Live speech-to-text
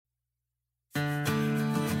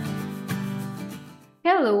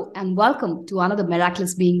Hello and welcome to another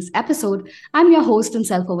Miraculous Beings episode. I'm your host and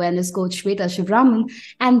self awareness coach, Shweta Shivraman,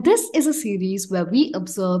 and this is a series where we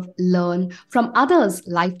observe, learn from others'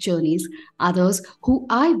 life journeys, others who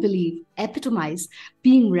I believe epitomize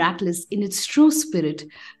being miraculous in its true spirit,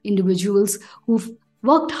 individuals who've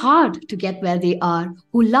worked hard to get where they are,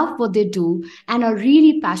 who love what they do, and are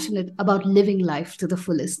really passionate about living life to the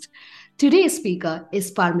fullest. Today's speaker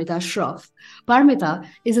is Parmita Shroff. Parmita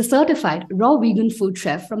is a certified raw vegan food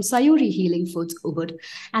chef from Sayuri Healing Foods, Ubud,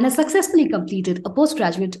 and has successfully completed a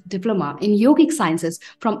postgraduate diploma in yogic sciences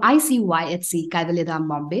from ICYHC, Kaivalyadam,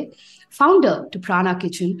 Bombay. Founder to Prana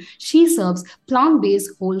Kitchen, she serves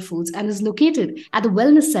plant-based whole foods and is located at the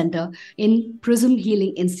Wellness Center in Prism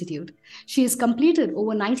Healing Institute. She has completed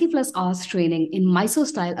over 90 plus hours training in Mysore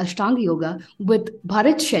style Ashtanga Yoga with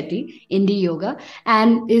Bharat Shetty, Indie Yoga,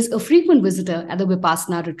 and is a frequent visitor at the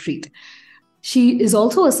Vipassana retreat. She is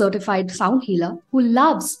also a certified sound healer who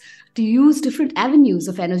loves to use different avenues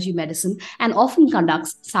of energy medicine and often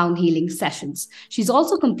conducts sound healing sessions. She's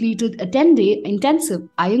also completed a 10-day intensive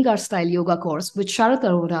Iyengar style yoga course with Sharat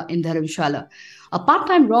Arora in Dharamshala. A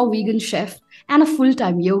part-time raw vegan chef and a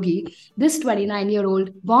full-time yogi, this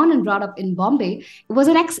 29-year-old, born and brought up in Bombay, was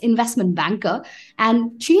an ex-investment banker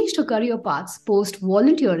and changed her career paths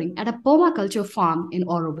post-volunteering at a permaculture farm in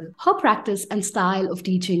Auroville. Her practice and style of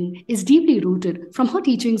teaching is deeply rooted from her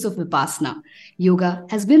teachings of Vipassana. Yoga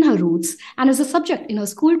has been her roots and is a subject in her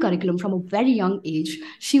school curriculum from a very young age.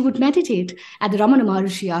 She would meditate at the Ramana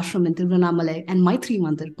Maharshi Ashram in Tiruvannamalai and Maitri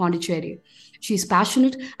Mandir, Pondicherry. She is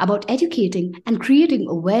passionate about educating and creating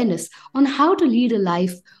awareness on how to lead a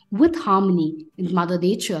life with harmony in Mother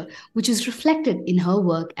Nature, which is reflected in her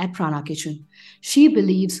work at Prana Kitchen. She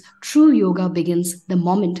believes true yoga begins the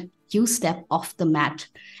moment you step off the mat,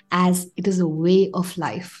 as it is a way of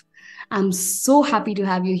life. I'm so happy to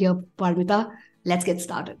have you here, Parmita. Let's get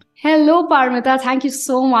started. Hello, Parmita. Thank you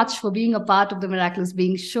so much for being a part of the Miraculous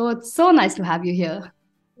Beings show. It's so nice to have you here.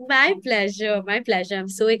 My pleasure. My pleasure. I'm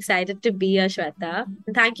so excited to be here, Shweta.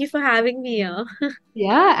 Thank you for having me here.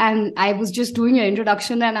 Yeah, and I was just doing your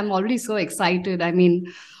introduction and I'm already so excited. I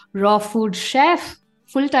mean, raw food chef,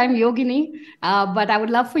 full-time yogini. But I would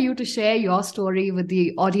love for you to share your story with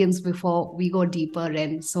the audience before we go deeper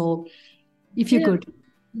in. So if you Yeah. could.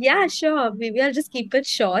 Yeah, sure. Maybe I'll just keep it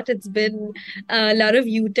short. It's been a lot of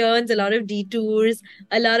U-turns, a lot of detours,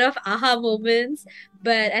 a lot of aha moments.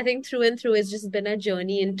 But I think through and through, it's just been a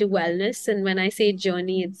journey into wellness. And when I say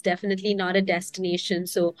journey, it's definitely not a destination.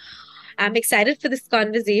 So I'm excited for this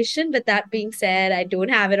conversation, but that being said, I don't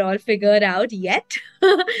have it all figured out yet.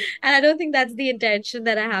 And I don't think that's the intention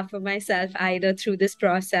that I have for myself either through this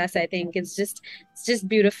process. I think it's just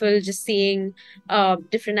beautiful just seeing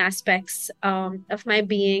different aspects of my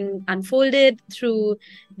being unfolded through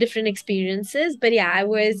different experiences. But yeah,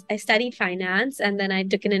 I studied finance and then I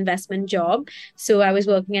took an investment job. So I was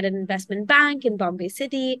working at an investment bank in Bombay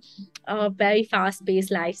City, a very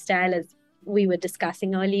fast-paced lifestyle as we were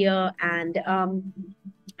discussing earlier. And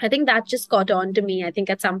I think that just got on to me. I think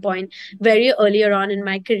at some point, very earlier on in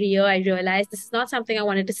my career, I realized this is not something I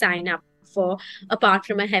wanted to sign up for apart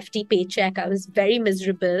from a hefty paycheck. I was very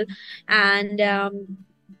miserable. And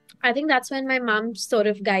I think that's when my mom sort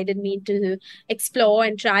of guided me to explore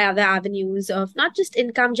and try other avenues of not just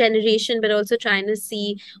income generation, but also trying to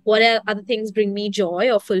see what other things bring me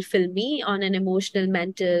joy or fulfill me on an emotional,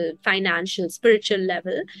 mental, financial, spiritual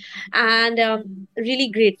level. And really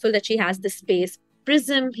grateful that she has this space.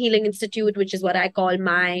 Prism Healing Institute, which is what I call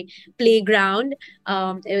my playground.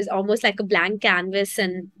 It was almost like a blank canvas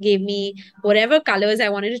and gave me whatever colors I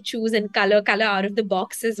wanted to choose and color out of the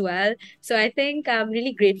box as well. So I think I'm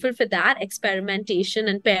really grateful for that experimentation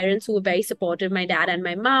and parents who were very supportive, my dad and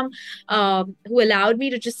my mom, who allowed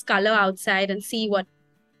me to just color outside and see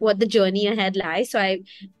what the journey ahead lies. So I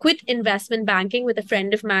quit investment banking with a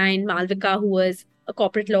friend of mine, Malvika, who was a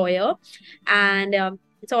corporate lawyer, and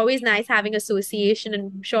it's always nice having association, and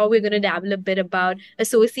I'm sure we're going to dabble a bit about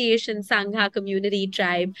association, sangha, community,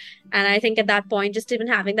 tribe. And I think at that point, just even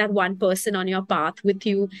having that one person on your path with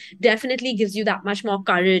you definitely gives you that much more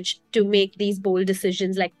courage to make these bold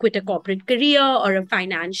decisions like quit a corporate career or a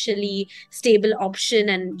financially stable option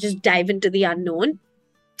and just dive into the unknown.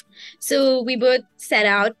 So we both set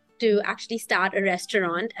out to actually start a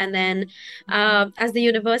restaurant. And then, as the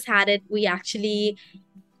universe had it, we actually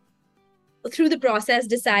through the process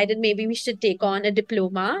decided maybe we should take on a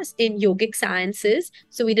diploma in yogic sciences.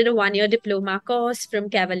 So we did a 1 year diploma course from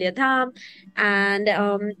Kaivalya Dham,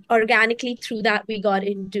 and organically through that we got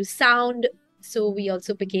into sound. So we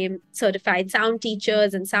also became certified sound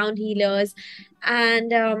teachers and sound healers.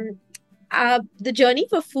 And The journey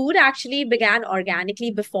for food actually began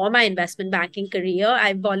organically before my investment banking career.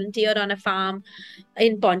 I volunteered on a farm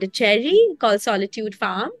in Pondicherry called Solitude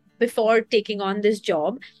Farm before taking on this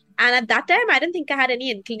job. And at that time, I didn't think I had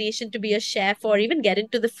any inclination to be a chef or even get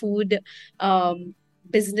into the food um,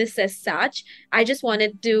 business as such. I just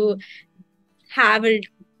wanted to have a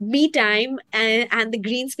me time, and the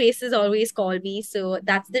green spaces always call me, so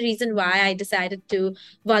that's the reason why I decided to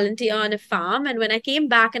volunteer on a farm. And when I came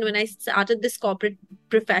back and when I started this corporate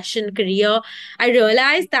profession career, I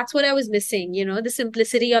realized that's what I was missing, the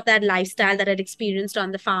simplicity of that lifestyle that I'd experienced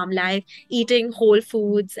on the farm life, eating whole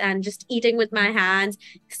foods and just eating with my hands,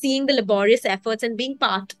 seeing the laborious efforts and being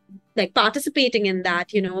participating in that,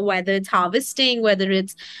 whether it's harvesting, whether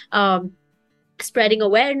it's spreading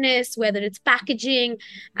awareness, whether it's packaging.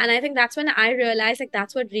 And I think that's when I realized like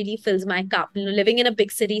that's what really fills my cup. Living in a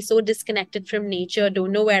big city, so disconnected from nature,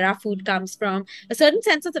 don't know where our food comes from, a certain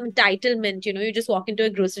sense of entitlement. You just walk into a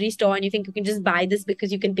grocery store and you think you can just buy this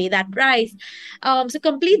because you can pay that price. So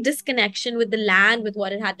complete disconnection with the land, with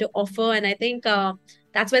what it had to offer. And I think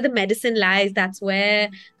that's where the medicine lies. That's where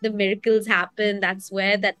the miracles happen. That's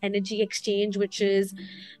where that energy exchange, which is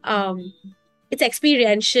um it's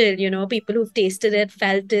experiential. People who've tasted it,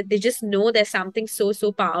 felt it, they just know there's something so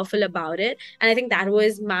so powerful about it. And I think that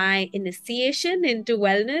was my initiation into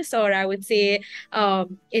wellness, or I would say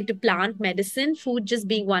into plant medicine, food just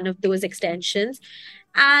being one of those extensions.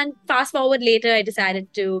 And fast forward later, I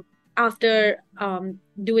decided to, after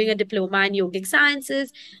doing a diploma in yogic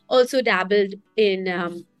sciences, also dabbled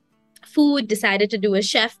in food, decided to do a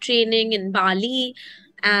chef training in Bali.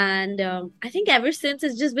 And I think ever since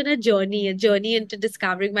it's just been a journey into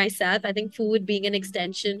discovering myself. I think food being an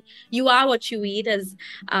extension, you are what you eat, as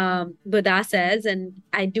Buddha says. And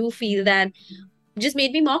I do feel that just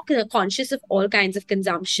made me more conscious of all kinds of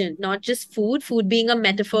consumption, not just food being a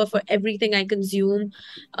metaphor for everything I consume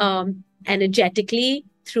energetically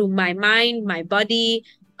through my mind, my body,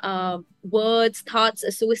 words, thoughts,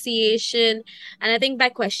 association. And I think by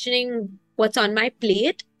questioning what's on my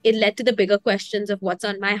plate, it led to the bigger questions of what's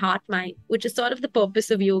on my heart mind, which is sort of the purpose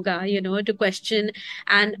of yoga, to question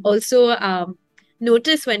and also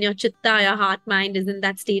notice when your chitta, your heart mind, is in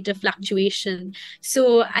that state of fluctuation.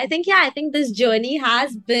 So I think, yeah, I think this journey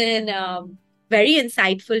has been very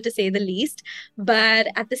insightful to say the least, but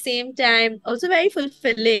at the same time, also very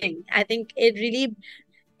fulfilling. I think it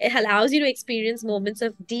allows you to experience moments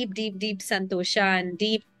of deep, deep, deep santosha and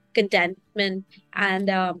deep contentment. And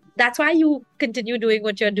that's why you continue doing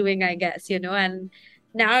what you're doing, I guess, And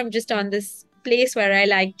now I'm just on this place where I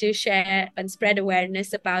like to share and spread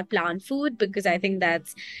awareness about plant food, because I think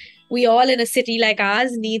that's we all in a city like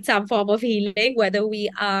ours need some form of healing, whether we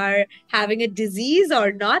are having a disease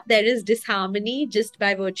or not. There is disharmony just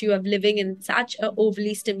by virtue of living in such a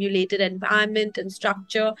overly stimulated environment and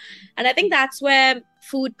structure. And I think that's where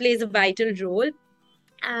food plays a vital role.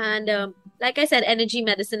 And like I said, energy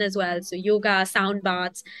medicine as well. So yoga, sound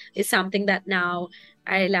baths is something that now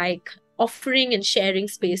I like offering and sharing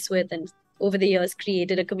space with, and over the years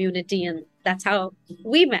created a community, and that's how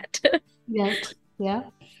we met. Yes. Yeah.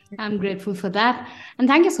 I'm grateful for that. And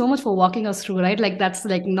thank you so much for walking us through, right? Like that's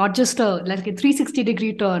like not just a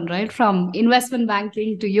 360-degree turn, right? From investment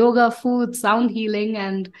banking to yoga, food, sound healing,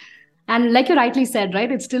 and like you rightly said,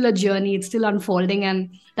 right, it's still a journey, it's still unfolding.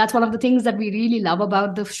 And that's one of the things that we really love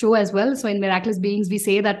about the show as well. So in Miraculous Beings, we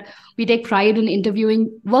say that we take pride in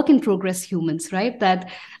interviewing work in progress humans, right?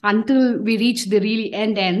 That until we reach the really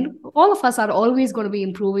end, all of us are always going to be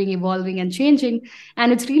improving, evolving, and changing.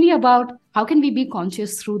 And it's really about how can we be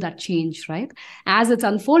conscious through that change, right? As it's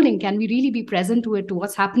unfolding, can we really be present to it, to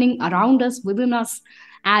what's happening around us, within us,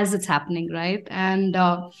 as it's happening, right? And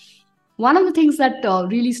one of the things that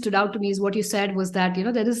really stood out to me is what you said was that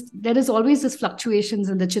there is always this fluctuations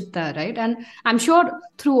in the chitta, right? And I'm sure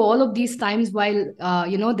through all of these times, while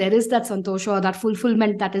there is that santosha or that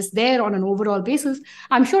fulfillment that is there on an overall basis,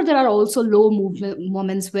 I'm sure there are also low movement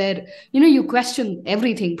moments where you question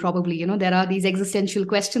everything. Probably there are these existential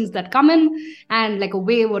questions that come in, and like a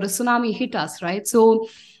wave or a tsunami hit us, right? So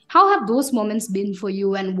how have those moments been for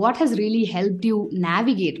you, and what has really helped you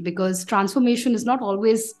navigate? Because transformation is not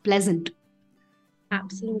always pleasant.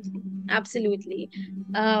 Absolutely. Absolutely.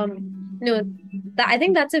 No, I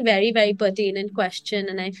think that's a very, very pertinent question.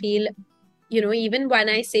 And I feel, even when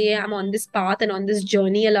I say I'm on this path and on this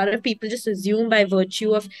journey, a lot of people just assume by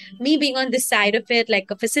virtue of me being on this side of it,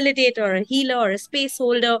 like a facilitator or a healer or a space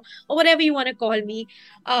holder or whatever you want to call me,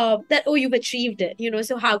 that, oh, you've achieved it,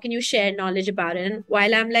 so how can you share knowledge about it? And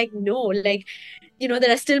while I'm like, no, like,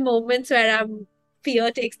 there are still moments where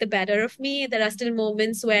fear takes the better of me. There are still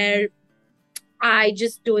moments where I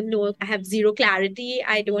just don't know. I have zero clarity.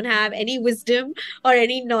 I don't have any wisdom or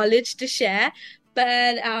any knowledge to share.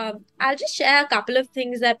 But I'll just share a couple of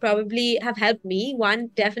things that probably have helped me. One,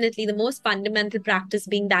 definitely the most fundamental practice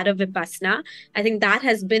being that of Vipassana. I think that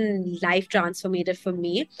has been life transformative for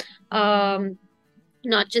me. Um,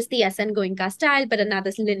 Not just the SN Goenka style, but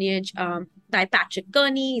another lineage by Patrick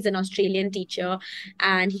Kearney. He's an Australian teacher,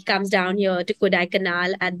 and he comes down here to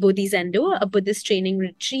Kodaikanal at Bodhisendo, a Buddhist training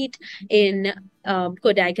retreat in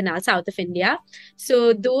Kodaikanal, south of India.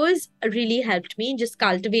 So those really helped me just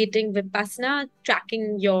cultivating Vipassana,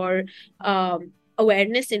 tracking your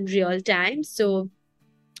awareness in real time. So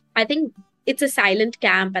I think it's a silent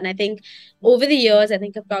camp. And I think over the years, I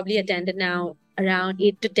think I've probably attended now around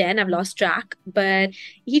 8 to 10. I've lost track. But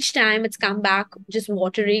each time it's come back just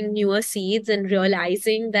watering newer seeds and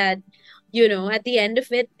realizing that, at the end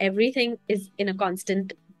of it, everything is in a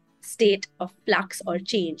constant state of flux or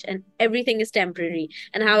change, and everything is temporary.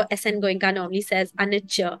 And how SN Goenka normally says,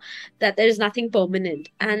 anicca, that there is nothing permanent.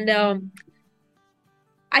 And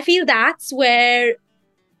I feel that's where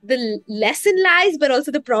the lesson lies, but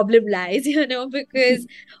also the problem lies, because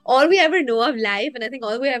all we ever know of life, and I think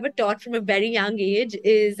all we ever taught from a very young age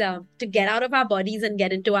is to get out of our bodies and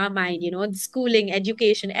get into our mind, schooling,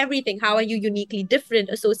 education, everything. How are you uniquely different?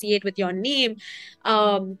 Associate with your name.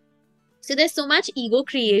 So there's so much ego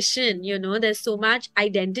creation, there's so much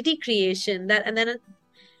identity creation that, and then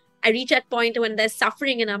I reach that point when there's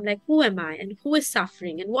suffering and I'm like, who am I? And who is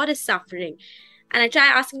suffering? And what is suffering? And I try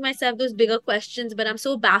asking myself those bigger questions, but I'm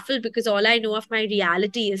so baffled because all I know of my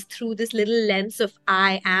reality is through this little lens of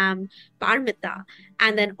I am Parmita,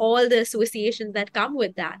 and then all the associations that come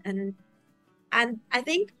with that. And I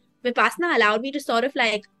think Vipassana allowed me to sort of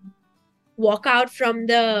like walk out from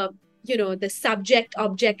the subject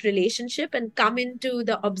object relationship and come into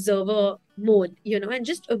the observer mode, and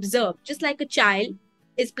just observe, just like a child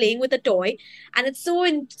is playing with a toy and it's so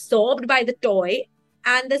absorbed by the toy,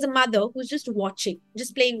 and there's a mother who's just watching,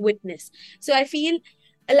 just playing witness. So I feel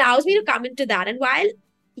allows me to come into that. And while,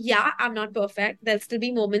 yeah, I'm not perfect, there'll still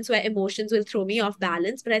be moments where emotions will throw me off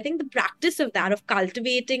balance, but I think the practice of that, of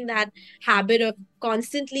cultivating that habit of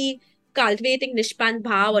constantly cultivating nishpan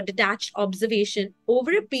bhav or detached observation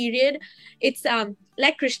over a period, it's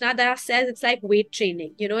like Krishna Das says, it's like weight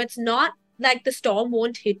training. It's not like the storm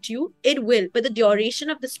won't hit you, it will, but the duration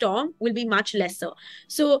of the storm will be much lesser.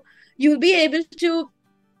 So you'll be able to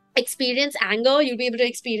experience anger, you'll be able to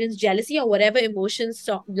experience jealousy or whatever emotions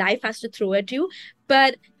life has to throw at you,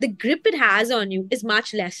 but the grip it has on you is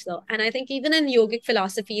much lesser. And I think even in yogic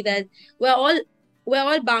philosophy, that we're all we're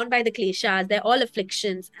all bound by the kleshas, they're all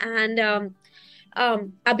afflictions. And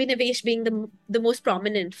Abhinivesh being the most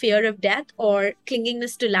prominent, fear of death or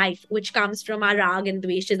clingingness to life, which comes from our rag and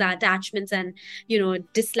dveshas, our attachments and,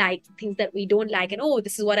 dislikes, things that we don't like. And, oh,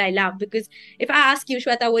 this is what I love. Because if I ask you,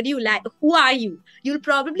 Shweta, what do you like? Who are you? You'll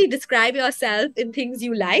probably describe yourself in things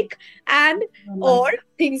you like and Like, or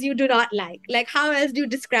things you do not like. Like, how else do you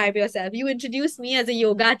describe yourself? You introduce me as a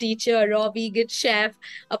yoga teacher, a raw vegan chef,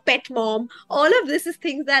 a pet mom. All of this is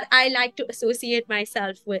things that I like to associate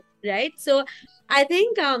myself with, right? So I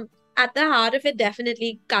think at the heart of it,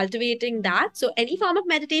 definitely cultivating that. So any form of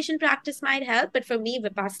meditation practice might help, but for me,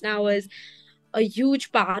 Vipassana was a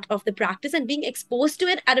huge part of the practice and being exposed to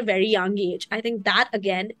it at a very young age. I think that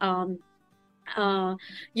again,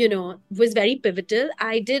 was very pivotal.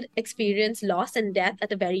 I did experience loss and death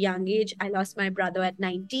at a very young age. I lost my brother at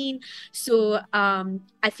 19. So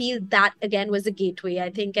I feel that again was a gateway, I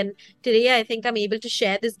think. And today I think I'm able to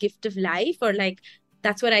share this gift of life, or like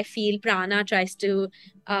that's what I feel prana tries to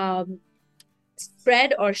um,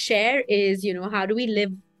 spread or share is, how do we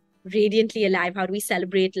live radiantly alive? How do we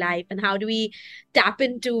celebrate life? And how do we tap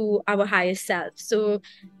into our higher self? So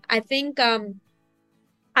I think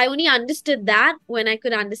I only understood that when I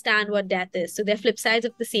could understand what death is. So they're flip sides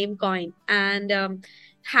of the same coin. And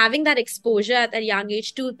having that exposure at a young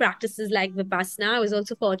age to practices like Vipassana, I was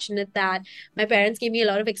also fortunate that my parents gave me a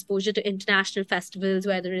lot of exposure to international festivals,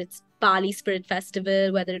 whether it's Bali Spirit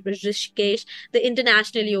Festival, whether it was Rishikesh, the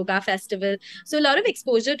International Yoga Festival. So a lot of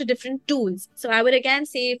exposure to different tools. So I would again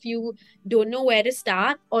say, if you don't know where to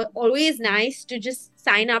start, or always nice to just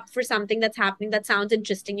sign up for something that's happening that sounds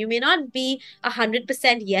interesting. You may not be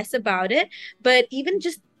 100% yes about it, but even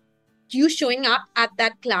just you showing up at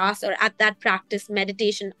that class or at that practice,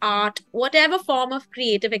 meditation, art, whatever form of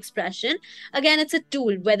creative expression, again, it's a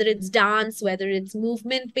tool, whether it's dance, whether it's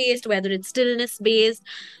movement based, whether it's stillness based,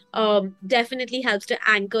 definitely helps to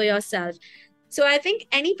anchor yourself. So I think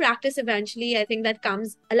any practice eventually, I think that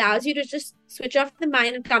comes allows you to just switch off the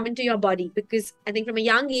mind and come into your body. Because I think from a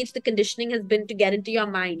young age, the conditioning has been to get into your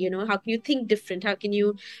mind. How can you think different? How can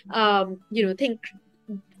you, think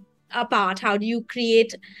apart? How do you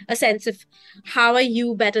create a sense of how are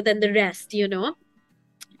you better than the rest?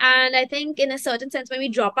 And I think, in a certain sense, when we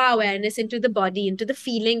drop our awareness into the body, into the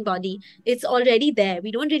feeling body, it's already there.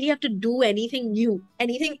 We don't really have to do anything new,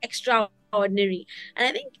 anything extraordinary. And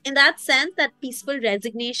I think, in that sense, that peaceful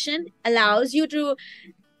resignation allows you to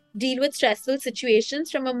deal with stressful situations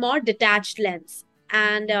from a more detached lens.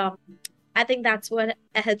 And I think that's what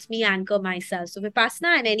helps me anchor myself. So,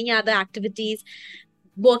 Vipassana and any other activities,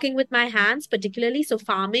 working with my hands, particularly. So,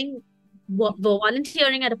 farming,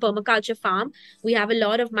 volunteering at a permaculture farm. We have a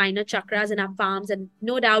lot of minor chakras in our farms, and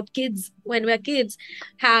no doubt, kids, when we're kids,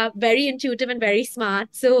 have very intuitive and very smart.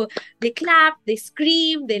 So, they clap, they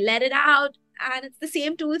scream, they let it out. And it's the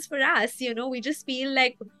same tools for us. We just feel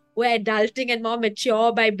like we're adulting and more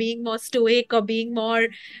mature by being more stoic or being more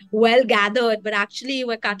well gathered, but actually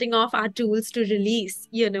we're cutting off our tools to release,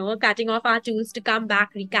 cutting off our tools to come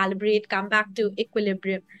back, recalibrate, come back to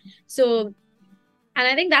equilibrium. So, and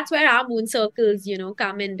I think that's where our moon circles,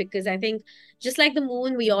 come in, because I think, just like the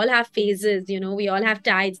moon, we all have phases, we all have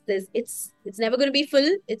tides. It's never going to be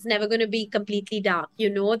full, it's never going to be completely dark.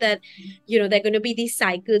 That, there are going to be these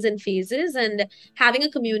cycles and phases, and having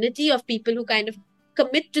a community of people who kind of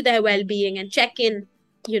commit to their well-being and check in,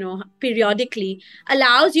 periodically,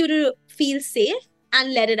 allows you to feel safe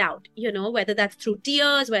and let it out, whether that's through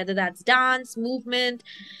tears, whether that's dance, movement,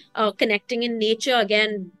 connecting in nature,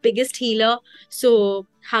 again, biggest healer. So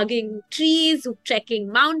hugging trees, trekking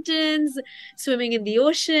mountains, swimming in the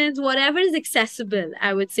oceans, whatever is accessible,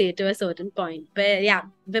 I would say, to a certain point. But yeah,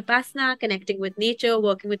 Vipassana, connecting with nature,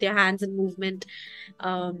 working with your hands and movement,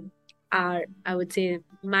 um, are, I would say,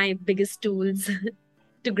 my biggest tools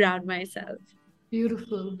to ground myself.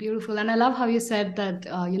 Beautiful, beautiful. And I love how you said that,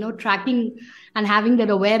 tracking and having that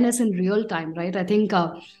awareness in real time, right? I think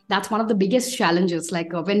that's one of the biggest challenges.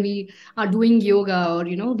 Like when we are doing yoga, or,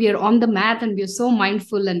 we are on the mat and we're so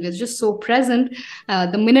mindful and we're just so present.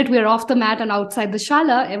 The minute we're off the mat and outside the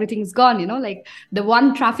shala, everything's gone, like the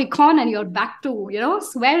one traffic con and you're back to,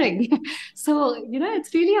 swearing. So,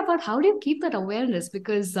 it's really about how do you keep that awareness?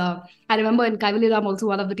 Because I remember in Kaivaliram also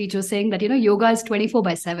one of the teachers saying that, yoga is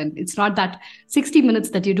 24/7. It's not that 60 minutes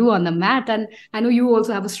that you do on the mat. And I know you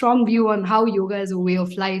also have a strong view on how yoga is a way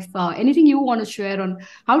of life. Anything you want to share on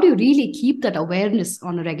how do you really keep that awareness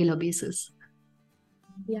on a regular basis?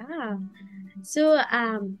 Yeah. So,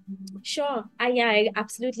 sure. I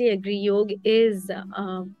absolutely agree. Yoga is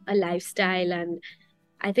a lifestyle. And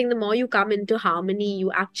I think the more you come into harmony,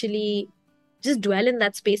 you actually just dwell in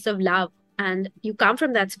that space of love. And you come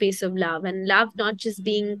from that space of love, and love not just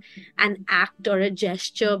being an act or a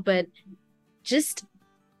gesture, but just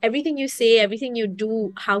everything you say, everything you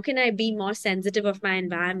do. How can I be more sensitive of my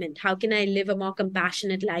environment? How can I live a more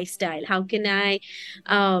compassionate lifestyle? How can I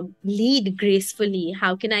lead gracefully?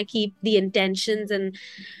 How can I keep the intentions and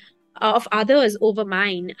of others over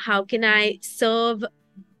mine? How can I serve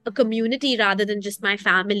a community rather than just my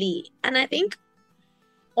family? And I think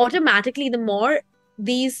automatically, the more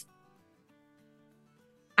these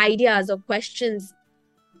ideas or questions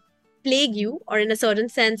plague you, or in a certain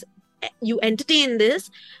sense, you entertain this,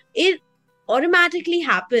 it automatically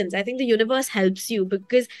happens. I think the universe helps you,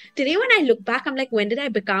 because today when I look back, I'm like, when did I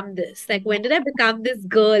become this? Like, when did I become this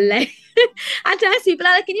girl? Like, at times people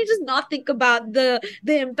are like, can you just not think about the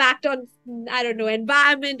impact on, I don't know,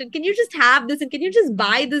 environment, and can you just have this, and can you just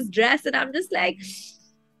buy this dress? And I'm just like,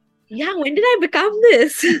 yeah, when did I become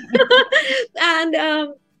this? And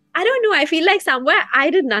I don't know, I feel like somewhere I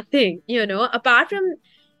did nothing, apart from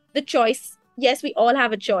the choice. Yes, we all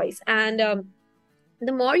have a choice. And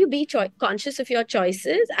the more you be conscious of your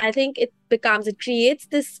choices, I think it creates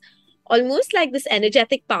this almost like this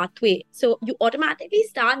energetic pathway. So you automatically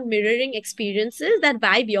start mirroring experiences that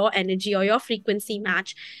vibe your energy or your frequency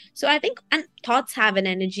match. So I think, and thoughts have an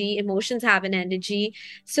energy, emotions have an energy.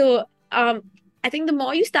 So I think the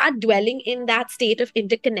more you start dwelling in that state of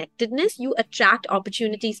interconnectedness, you attract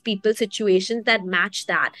opportunities, people, situations that match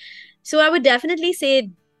that. So I would definitely say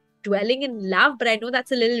dwelling in love, but I know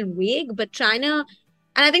that's a little vague, but trying to,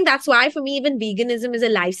 and I think that's why for me, even veganism is a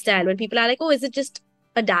lifestyle. When people are like, oh, is it just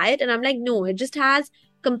a diet? And I'm like, no, it just has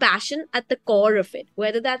compassion at the core of it.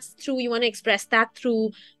 Whether that's through, you want to express that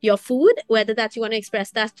through your food, whether that's you want to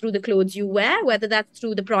express that through the clothes you wear, whether that's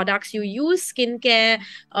through the products you use, skincare,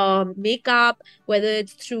 makeup, whether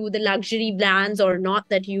it's through the luxury brands or not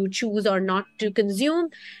that you choose or not to consume.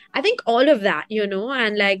 I think all of that,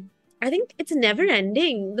 and like, I think it's never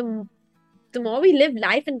ending. the more we live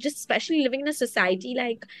life, and just especially living in a society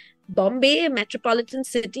like Bombay, a metropolitan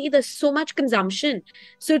city, there's so much consumption.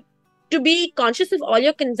 So to be conscious of all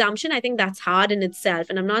your consumption, I think that's hard in itself.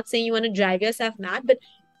 And I'm not saying you want to drive yourself mad, but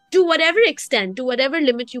to whatever extent, to whatever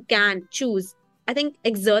limit you can choose, I think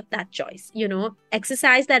exert that choice,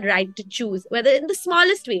 exercise that right to choose, whether in the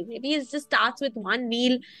smallest way. Maybe it just starts with one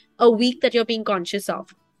meal a week that you're being conscious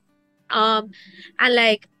of. And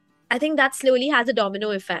like, I think that slowly has a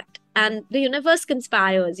domino effect. And the universe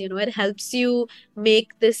conspires, it helps you make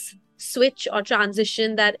this switch or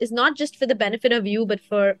transition that is not just for the benefit of you, but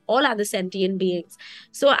for all other sentient beings.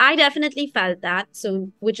 So I definitely felt that.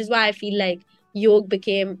 So, which is why I feel like yoga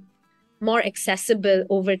became more accessible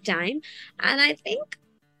over time. And I think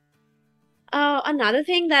another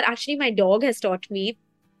thing that actually my dog has taught me,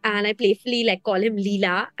 and I playfully like call him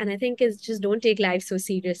Leela, and I think is just don't take life so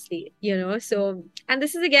seriously. So, and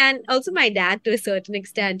this is again also my dad to a certain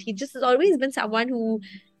extent. He just has always been someone who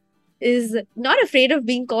is not afraid of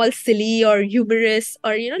being called silly or humorous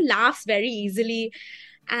or, laughs very easily.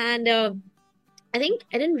 And I think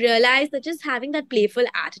I didn't realize that just having that playful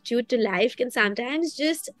attitude to life can sometimes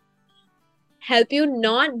just help you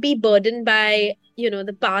not be burdened by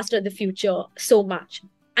the past or the future so much,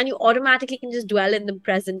 and you automatically can just dwell in the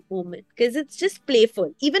present moment because it's just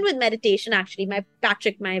playful. Even with meditation, actually, my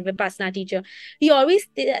Vipassana teacher, he always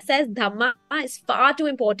says dhamma is far too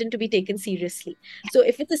important to be taken seriously. So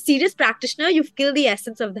if it's a serious practitioner, you've killed the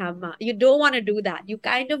essence of dhamma. You don't want to do that. You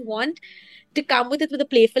kind of want to come with it with a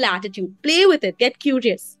playful attitude, play with it, get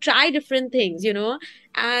curious, try different things.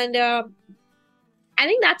 And I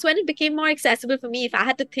think that's when it became more accessible for me. If I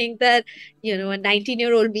had to think that, a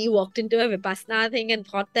 19-year-old me walked into a Vipassana thing and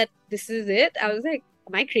thought that this is it, I was like,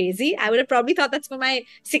 am I crazy? I would have probably thought that's for my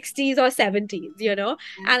 60s or 70s.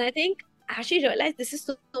 And I think I actually realized this is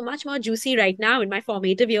so much more juicy right now in my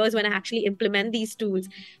formative years when I actually implement these tools.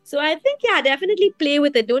 So I think, yeah, definitely play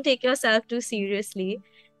with it. Don't take yourself too seriously.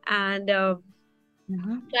 And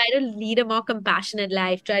Yeah. try to lead a more compassionate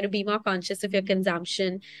life, try to be more conscious of your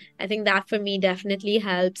consumption. I think that for me definitely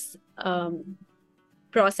helps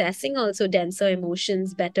processing also denser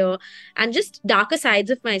emotions better and just darker sides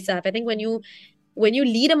of myself. I think when you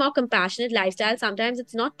lead a more compassionate lifestyle, sometimes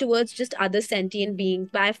it's not towards just other sentient beings.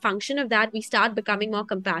 By a function of that, we start becoming more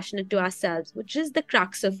compassionate to ourselves, which is the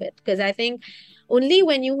crux of it. Because I think only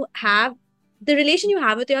when you have the relation you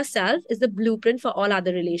have with yourself is the blueprint for all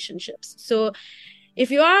other relationships. So if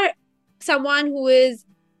you are someone who is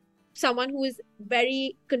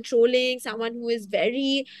very controlling, someone who is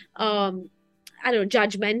very I don't know,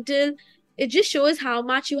 judgmental, it just shows how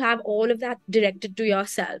much you have all of that directed to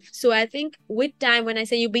yourself. So I think with time, when I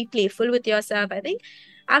say you be playful with yourself, I think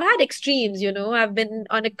I've had extremes. I've been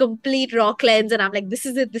on a complete raw cleanse and I'm like, this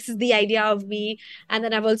is it, this is the idea of me. And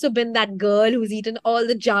then I've also been that girl who's eaten all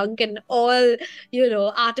the junk and all,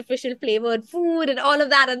 artificial flavored food and all of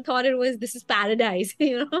that and thought it was, this is paradise.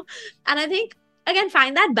 And I think, again,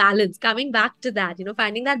 find that balance, coming back to that,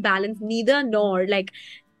 finding that balance, neither nor. Like,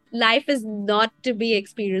 life is not to be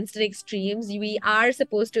experienced in extremes. We are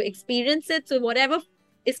supposed to experience it. So whatever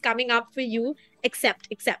is coming up for you, accept.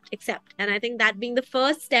 And I think that being the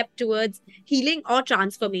first step towards healing or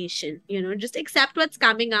transformation, just accept what's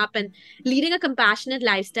coming up, and leading a compassionate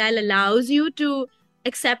lifestyle allows you to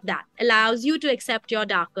accept that, allows you to accept your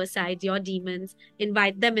darker sides, your demons,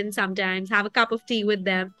 invite them in sometimes, have a cup of tea with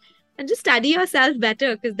them, and just study yourself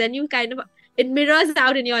better, because then you kind of it mirrors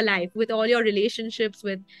out in your life with all your relationships,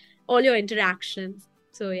 with all your interactions.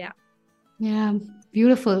 So yeah. Yeah,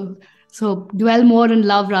 beautiful. So dwell more in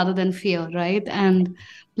love rather than fear, right? And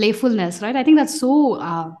playfulness, right? I think that's so.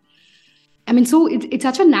 I mean, so it's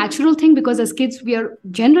such a natural thing because as kids we are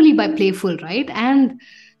generally by playful, right? And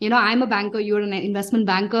I'm a banker, you're an investment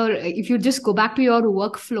banker. If you just go back to your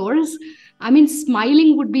work floors, I mean,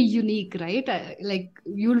 smiling would be unique, right? Like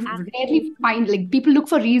you'll rarely Absolutely. find like people look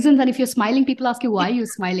for reasons, and if you're smiling, people ask you why you're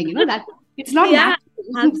smiling. That it's not Yeah,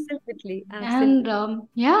 natural. absolutely. And Absolutely.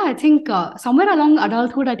 yeah, I think somewhere along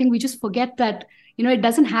adulthood, I think we just forget that it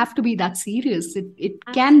doesn't have to be that serious. It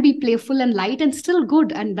can be playful and light and still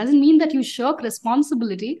good, and doesn't mean that you shirk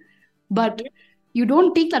responsibility, but Yeah, you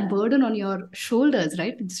don't take that burden on your shoulders,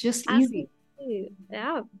 right? It's just easy. absolutely.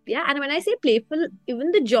 Yeah. Yeah. And when I say playful,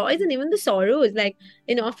 even the joys and even the sorrows, like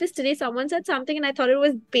in office today, someone said something and I thought it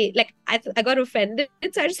was like I got offended.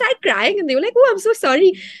 So I just started crying and they were like, oh, I'm so sorry.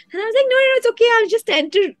 And I was like, no, no, it's okay. I'll just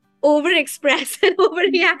tend to over express and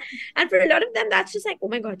overreact. And for a lot of them, that's just like, oh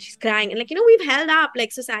my God, she's crying. And like, we've held up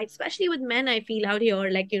like society, especially with men, I feel out here.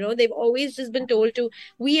 Like, they've always just been told to,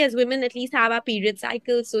 we as women at least have our period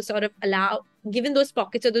cycles. So sort of given those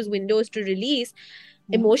pockets or those windows to release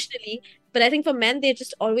Yeah. emotionally, But I think for men, they're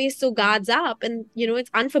just always so guards up, and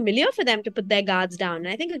it's unfamiliar for them to put their guards down. And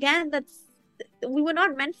I think again, we were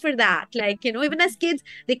not meant for that. Like, even as kids,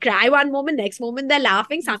 they cry one moment, next moment they're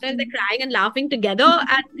laughing. Sometimes they're crying and laughing together,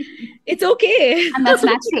 and it's okay. And that's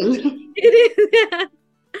natural. It is.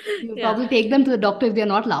 You Yeah. probably take them to the doctor if they're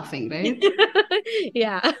not laughing, right?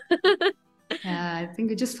 Yeah. Yeah, I think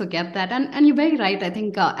we just forget that. And you're very right. I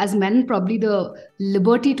think as men, probably the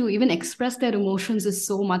liberty to even express their emotions is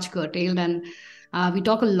so much curtailed. And we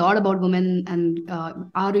talk a lot about women and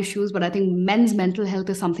our issues, but I think men's mental health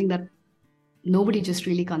is something that nobody just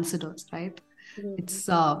really considers, right? It's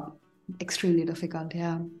extremely difficult.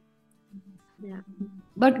 Yeah. Yeah.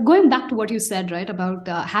 But going back to what you said, right, about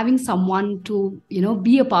having someone to,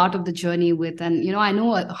 be a part of the journey with. And, I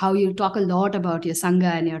know how you talk a lot about your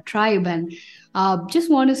Sangha and your tribe. And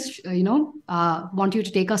just want to, want you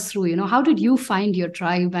to take us through, how did you find your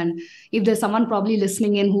tribe? And if there's someone probably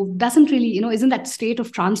listening in who doesn't really, is in that state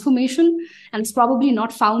of transformation and it's probably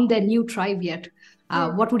not found their new tribe yet,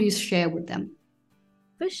 what would you share with them?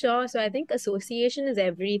 For sure. So I think association is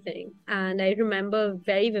everything. And I remember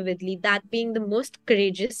very vividly that being the most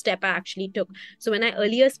courageous step I actually took. So when I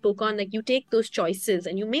earlier spoke on, like, you take those choices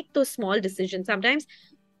and you make those small decisions. Sometimes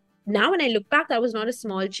now when I look back, that was not a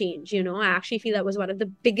small change. I actually feel that was one of the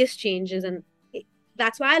biggest changes. And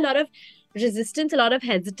that's why a lot of resistance, a lot of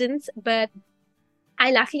hesitance. But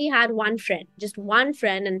I luckily had one friend, just one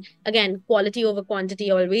friend, and again, quality over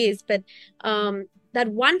quantity always. But that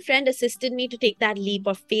one friend assisted me to take that leap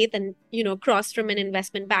of faith and cross from an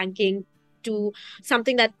investment banking to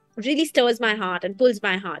something that really stirs my heart and pulls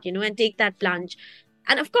my heart, and take that plunge.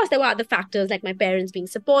 And of course, there were other factors like my parents being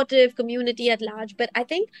supportive, community at large. But I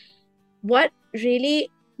think what really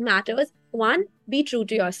matters, one, be true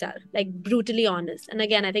to yourself, like brutally honest. And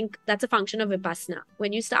again, I think that's a function of vipassana.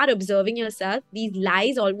 When you start observing yourself, these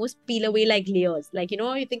lies almost peel away like layers. Like,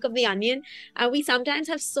 you think of the onion, and we sometimes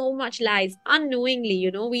have so much lies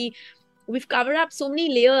unknowingly. We've covered up so many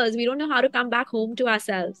layers, we don't know how to come back home to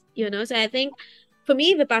ourselves. So I think for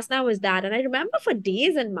me, Vipassana was that. And I remember for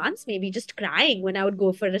days and months, maybe just crying when I would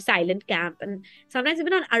go for a silent camp. And sometimes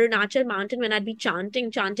even on Arunachal Mountain, when I'd be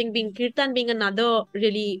chanting being Kirtan being another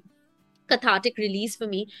really cathartic release for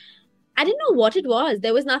me. I didn't know what it was.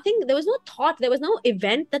 There was nothing, there was no thought, there was no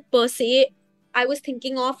event that per se I was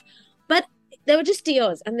thinking of, but there were just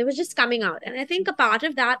tears and they were just coming out. And I think a part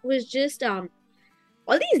of that was just all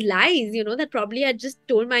these lies, that probably I just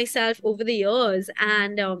told myself over the years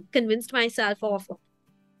and convinced myself of.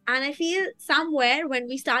 And I feel somewhere when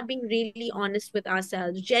we start being really honest with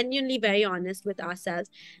ourselves, genuinely very honest with ourselves,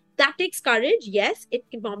 that takes courage. Yes, it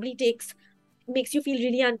can probably makes you feel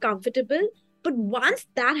really uncomfortable. But once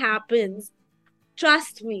that happens,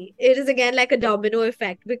 trust me, it is again like a domino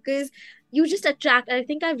effect because you just attract. I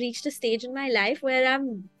think I've reached a stage in my life where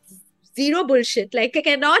I'm zero bullshit. Like I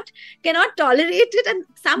cannot tolerate it, and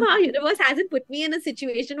somehow universe hasn't put me in a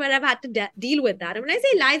situation where I've had to deal with that. And when I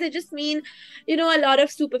say lies, I just mean a lot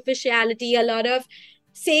of superficiality, a lot of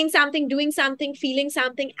saying something, doing something, feeling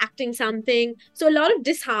something, acting something. So a lot of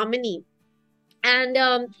disharmony. And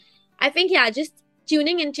I think, yeah, just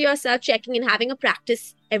tuning into yourself, checking in, having a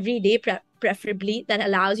practice every day, preferably, that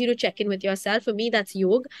allows you to check in with yourself. For me, that's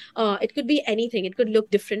yoga. It could be anything, it could look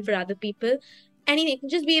different for other people. Anything, it can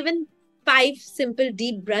just be even 5 simple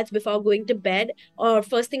deep breaths before going to bed, or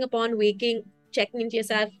first thing upon waking, checking into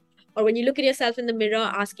yourself, or when you look at yourself in the mirror,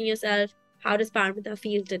 asking yourself, how does Parmita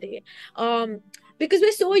feel today? Because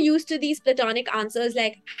we're so used to these platonic answers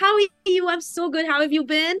like, how are you? I'm so good. How have you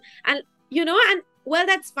been? And and well,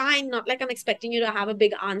 that's fine. Not like I'm expecting you to have a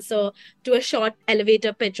big answer to a short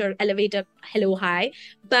elevator pitch or elevator hello, hi.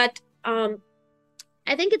 But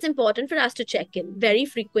I think it's important for us to check in very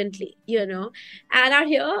frequently, and out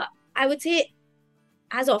here, I would say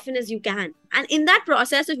as often as you can. And in that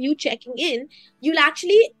process of you checking in, you'll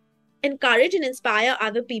actually encourage and inspire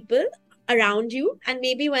other people around you. And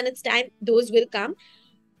maybe when it's time, those will come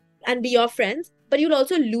and be your friends, but you'll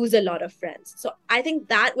also lose a lot of friends. So I think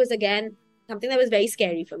that was again something that was very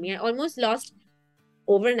scary for me. I almost lost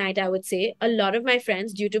overnight, I would say, a lot of my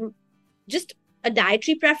friends due to just a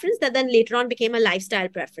dietary preference that then later on became a lifestyle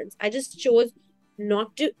preference. I just chose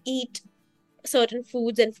not to eat certain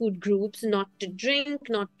foods and food groups, not to drink,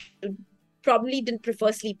 not to, probably didn't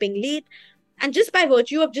prefer sleeping late. And just by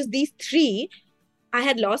virtue of just these three, I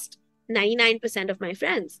had lost 99% of my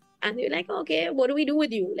friends. And they were like, okay, what do we do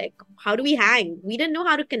with you? Like, how do we hang? We didn't know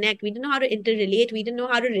how to connect. We didn't know how to interrelate. We didn't know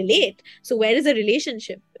how to relate. So where is a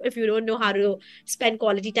relationship if you don't know how to spend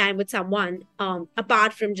quality time with someone,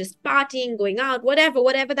 apart from just partying, going out,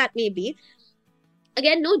 whatever that may be?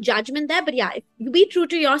 Again, no judgment there, but yeah, if you be true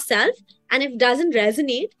to yourself, and if it doesn't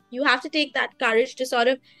resonate, you have to take that courage to sort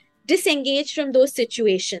of disengage from those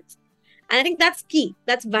situations. And I think that's key.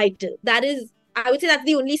 That's vital. That is, I would say that's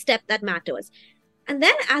the only step that matters. And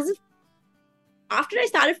then as of after I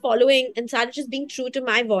started following and started just being true to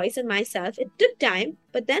my voice and myself, it took time.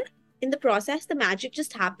 But then in the process, the magic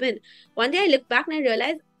just happened. One day I look back and I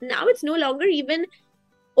realized now it's no longer even,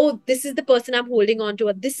 oh, this is the person I'm holding on to,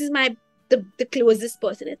 or this is the closest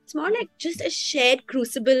person. It's more like just a shared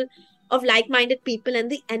crucible of like-minded people,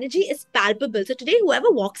 and the energy is palpable. So today,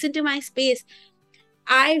 whoever walks into my space,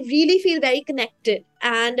 I really feel very connected.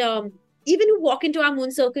 And even who walk into our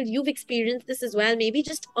moon circle, you've experienced this as well. Maybe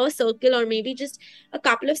just a circle, or maybe just a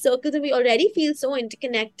couple of circles, and we already feel so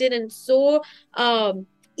interconnected and so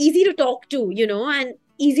easy to talk to, and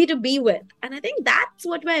easy to be with. And I think that's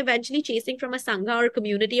what we're eventually chasing from a sangha or a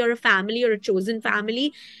community or a family or a chosen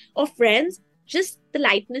family or friends, just the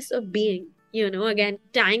lightness of being. Again,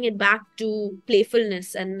 tying it back to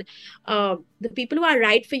playfulness, and the people who are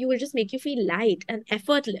right for you will just make you feel light and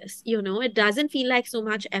effortless. It doesn't feel like so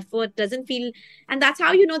much effort, doesn't feel, and that's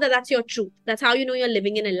how you know that that's your truth. That's how you know you're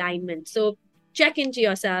living in alignment. So check into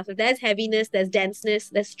yourself. If there's heaviness, there's denseness,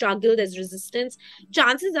 there's struggle, there's resistance,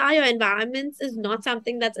 chances are your environment is not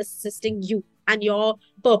something that's assisting you and your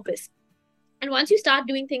purpose. And once you start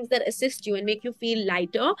doing things that assist you and make you feel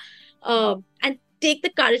lighter, and take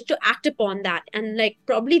the courage to act upon that, and like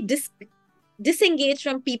probably disengage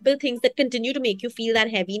from people, things that continue to make you feel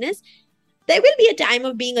that heaviness, there will be a time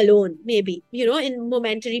of being alone, maybe, in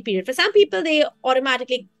momentary period. For some people, they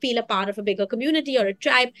automatically feel a part of a bigger community or a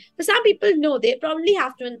tribe. For some people, no, they probably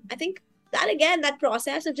have to. And I think that again, that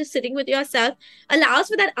process of just sitting with yourself allows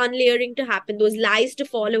for that unlayering to happen, those lies to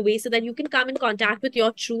fall away, so that you can come in contact with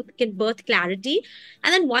your truth, can birth clarity.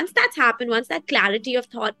 And then once that's happened, once that clarity of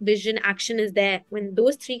thought, vision, action is there, when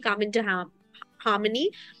those three come into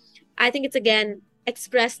harmony, I think it's again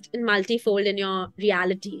expressed in multifold in your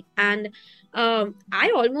reality. And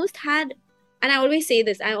I almost had, and I always say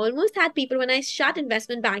this, I almost had people when I shut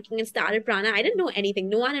investment banking and started Prana. I didn't know anything.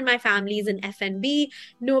 No one in my family is in F&B.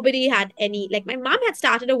 Nobody had any, like my mom had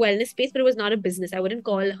started a wellness space, but it was not a business. I wouldn't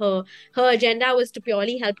call her agenda was to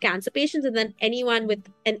purely help cancer patients, and then anyone with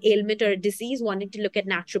an ailment or a disease wanting to look at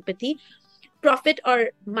naturopathy. Profit or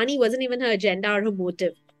money wasn't even her agenda or her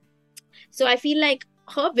motive. So I feel like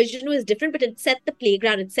her vision was different, but it set the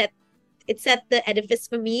playground. It set the edifice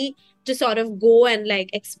for me to sort of go and like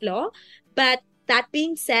explore. But that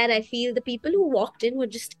being said, I feel the people who walked in were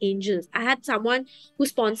just angels. I had someone who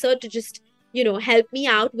sponsored to just help me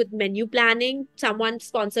out with menu planning, someone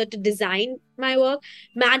sponsored to design my work.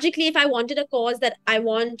 Magically, if I wanted a cause that I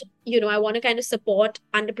want to kind of support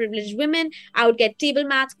underprivileged women, I would get table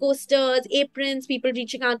mats, coasters, aprons, people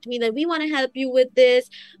reaching out to me that we want to help you with this.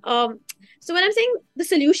 So when I'm saying the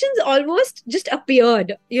solutions almost just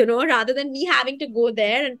appeared, rather than me having to go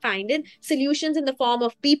there and find it, solutions in the form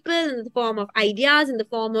of people, in the form of ideas, in the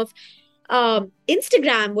form of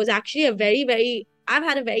Instagram was actually a very, very, I've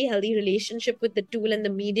had a very healthy relationship with the tool and the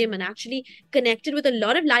medium, and actually connected with a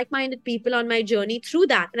lot of like minded people on my journey through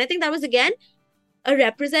that. And I think that was again a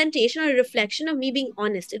representation or a reflection of me being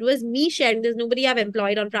honest. It was me sharing. There's nobody I've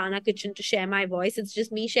employed on Prana Kitchen to share my voice. It's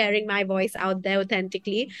just me sharing my voice out there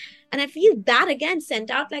authentically. And I feel that again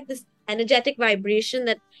sent out like this energetic vibration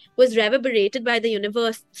that was reverberated by the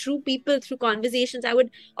universe through people, through conversations. I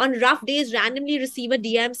would, on rough days, randomly receive a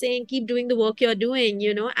DM saying, keep doing the work you're doing,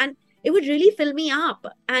 and it would really fill me up.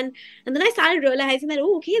 And then I started realizing that,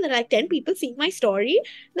 oh, okay, there are like 10 people seeing my story.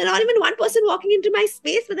 There are not even one person walking into my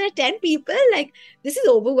space, but there are 10 people. Like, this is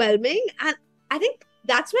overwhelming. And I think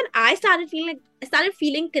that's when I started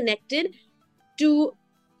feeling connected to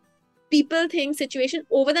people, things, situation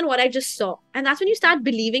over than what I just saw. And that's when you start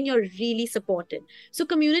believing you're really supported. So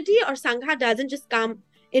community or sangha doesn't just come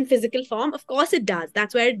in physical form. Of course it does.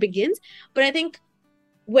 That's where it begins. But I think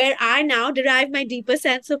where I now derive my deeper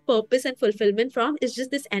sense of purpose and fulfillment from is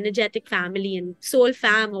just this energetic family and soul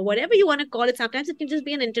fam, or whatever you want to call it. Sometimes it can just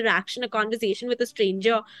be an interaction, a conversation with a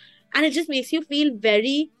stranger, and it just makes you feel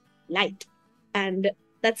very light. And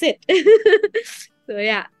that's it. So,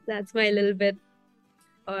 yeah, that's my little bit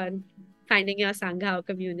on finding your Sangha or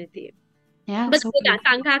community. Yeah, But so Buddha,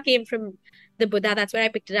 beautiful. Sangha came from the Buddha. That's where I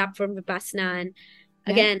picked it up from Vipassana. And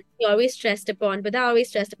Yeah. again, he always stressed upon, Buddha always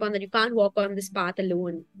stressed upon that you can't walk on this path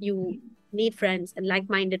alone. You need friends and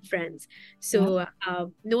like-minded friends. Yeah. So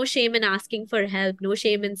no shame in asking for help, no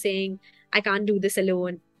shame in saying, I can't do this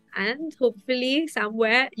alone. And hopefully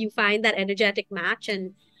somewhere you find that energetic match,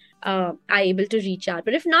 and are able to reach out.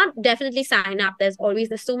 But if not, definitely sign up. There's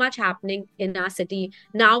so much happening in our city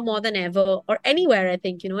now more than ever, or anywhere. I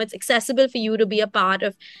think, it's accessible for you to be a part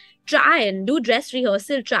of. Try and do dress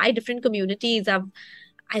rehearsal, try different communities.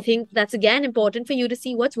 I think that's again important for you to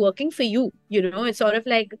see what's working for you. It sort of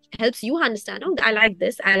like helps you understand, oh, I like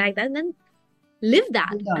this, I like that, and then live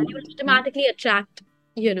that. Build And on you'll it. Yeah. automatically attract,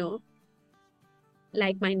 you know,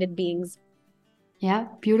 like-minded beings. Yeah,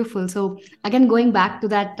 beautiful. So, again, going back to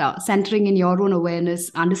that centering in your own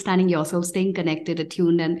awareness, understanding yourself, staying connected,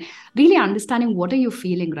 attuned, and really understanding what are you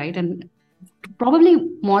feeling, right? And probably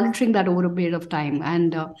monitoring that over a period of time.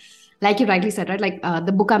 And like you rightly said, right? Like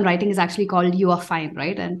the book I'm writing is actually called You Are Fine,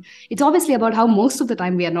 right? And it's obviously about how most of the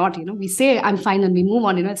time we are not, we say I'm fine and we move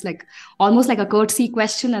on, it's like almost like a courtesy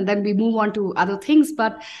question and then we move on to other things.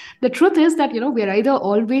 But the truth is that, we're either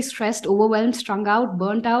always stressed, overwhelmed, strung out,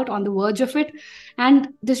 burnt out, on the verge of it. And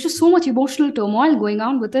there's just so much emotional turmoil going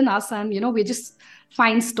on within us. And, we're just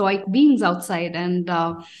fine stoic beings outside. And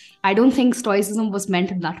I don't think stoicism was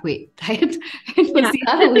meant in that way, right? It was Yeah. the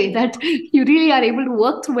other way, that you really are able to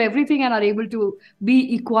work through everything and are able to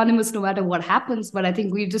be equanimous no matter what happens. But I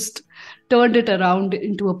think we just turned it around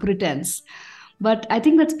into a pretense. But I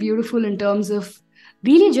think that's beautiful in terms of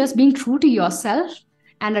really just being true to yourself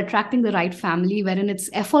and attracting the right family wherein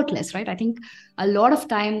it's effortless, right? I think a lot of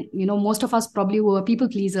time, most of us probably were people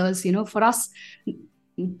pleasers, for us,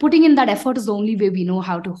 putting in that effort is the only way we know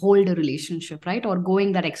how to hold a relationship, right? Or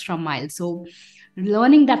going that extra mile. So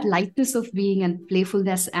learning that lightness of being and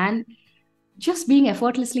playfulness and just being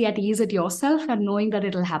effortlessly at ease at yourself and knowing that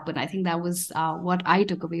it'll happen. I think that was what I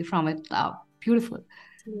took away from it. Beautiful.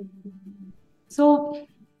 So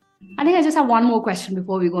I think I just have one more question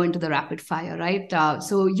before we go into the rapid fire, right?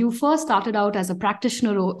 So you first started out as a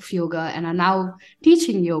practitioner of yoga and are now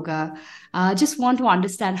teaching yoga. Just want to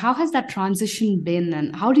understand, how has that transition been,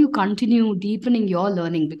 and how do you continue deepening your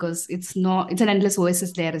learning? Because it's an endless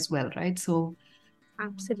oasis there as well, right? So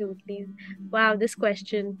Absolutely. Wow, this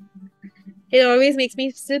question. It always makes me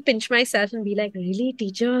still pinch myself and be like, really,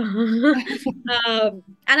 teacher? And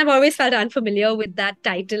I've always felt unfamiliar with that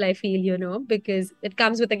title, I feel, because it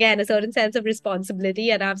comes with, again, a certain sense of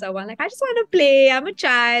responsibility. And I'm someone like, I just want to play. I'm a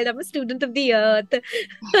child. I'm a student of the earth.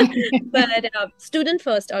 But student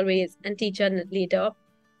first, always, and teacher later.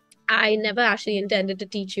 I never actually intended to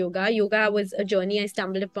teach yoga. Yoga was a journey I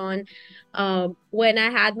stumbled upon when I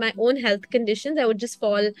had my own health conditions. I would just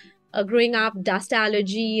fall, growing up, dust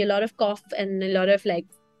allergy, a lot of cough, and a lot of like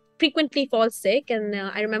frequently fall sick. And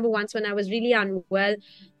I remember once when I was really unwell,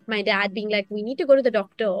 my dad being like, "We need to go to the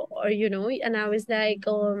doctor," and I was like,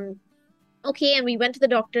 okay. And we went to the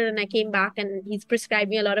doctor, and I came back, and he's prescribed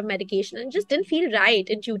me a lot of medication, and it just didn't feel right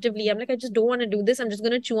intuitively. I'm like, I just don't want to do this. I'm just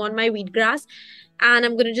going to chew on my wheatgrass, and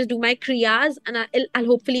I'm going to just do my kriyas, and I'll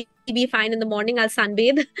hopefully be fine in the morning. I'll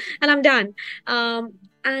sunbathe and I'm done.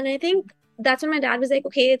 And I think that's when my dad was like,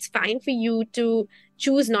 okay, it's fine for you to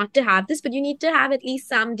choose not to have this, but you need to have at least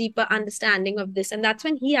some deeper understanding of this. And that's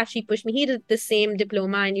when he actually pushed me. He did the same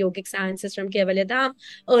diploma in yogic sciences from Kevalyadam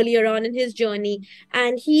earlier on in his journey.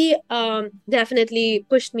 And he definitely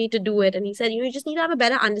pushed me to do it. And he said, you just need to have a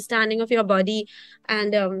better understanding of your body,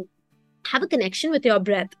 and have a connection with your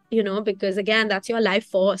breath, because again, that's your life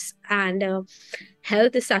force. And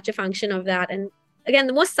health is such a function of that. And again,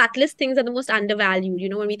 the most subtlest things are the most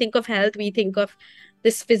undervalued. When we think of health, we think of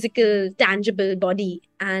this physical, tangible body.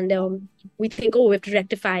 And we think, oh, we have to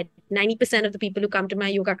rectify it. 90% of the people who come to my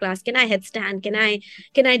yoga class, can I headstand?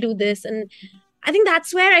 Can I do this? And I think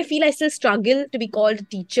that's where I feel I still struggle to be called a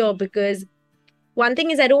teacher, because one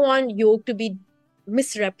thing is, I don't want yoga to be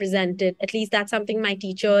misrepresented. At least that's something my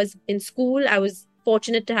teachers in school, I was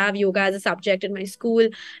fortunate to have yoga as a subject in my school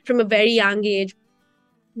from a very young age.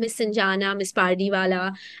 Miss Sanjana, Miss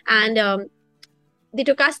Pardiwala, and they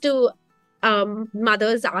took us to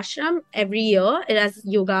Mother's Ashram every year. It has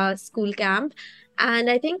yoga school camp. And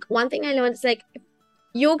I think one thing I learned is like,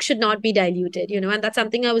 yoga should not be diluted, and that's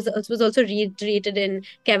something I was also reiterated in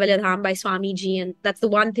Kevalyadham by Swamiji. And that's the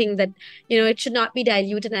one thing that, it should not be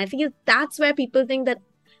diluted. And I think that's where people think that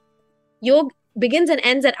yoga begins and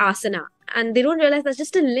ends at asana. And they don't realize that's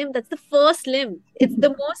just a limb. That's the first limb. It's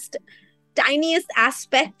the most tiniest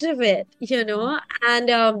aspect of it.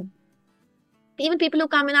 And Even people who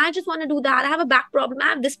come in, I just want to do that, I have a back problem, I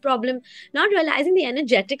have this problem, not realizing the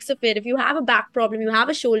energetics of it. If you have a back problem, you have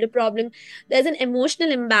a shoulder problem, there's an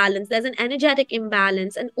emotional imbalance, there's an energetic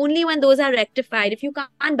imbalance, and only when those are rectified, if you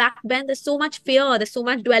can't back bend, there's so much fear, there's so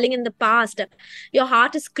much dwelling in the past, your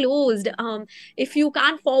heart is closed. If you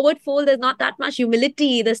can't forward fold, there's not that much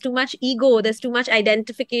humility, there's too much ego, there's too much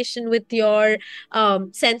identification with your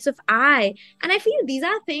sense of I. And I feel these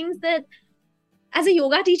are things that, as a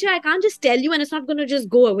yoga teacher, I can't just tell you and it's not going to just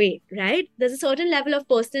go away, right? There's a certain level of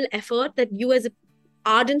personal effort that you, as an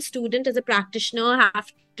ardent student, as a practitioner,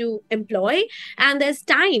 have to employ. And there's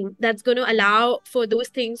time that's going to allow for those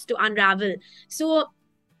things to unravel. So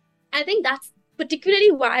I think that's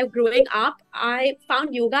particularly why growing up, I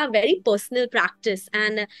found yoga a very personal practice.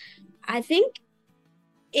 And I think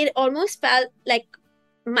it almost felt like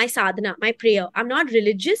my sadhana, my prayer. I'm not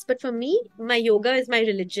religious, but for me, my yoga is my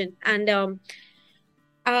religion. And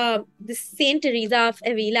this Saint Teresa of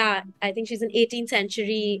Avila, I think she's an 18th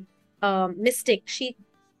century mystic. She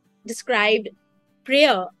described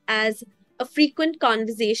prayer as a frequent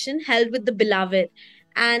conversation held with the beloved.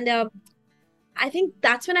 And I think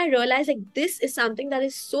that's when I realized, like, this is something that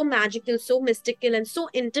is so magical, so mystical, and so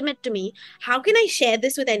intimate to me. How can I share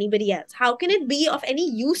this with anybody else? How can it be of any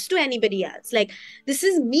use to anybody else? Like, this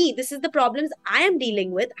is me. This is the problems I am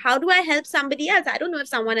dealing with. How do I help somebody else? I don't know if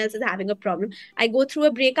someone else is having a problem. I go through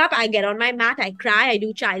a breakup. I get on my mat. I cry. I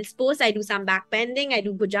do child's pose. I do some back bending. I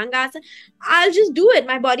do bhujangasana. I'll just do it.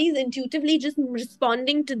 My body is intuitively just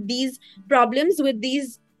responding to these problems with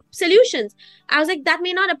these solutions. I was like, that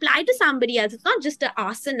may not apply to somebody else. It's not just a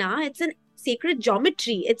asana, it's a sacred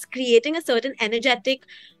geometry. It's creating a certain energetic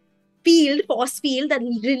field, force field that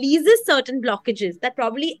releases certain blockages that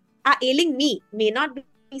probably are ailing me, may not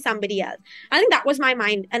be somebody else. I think that was my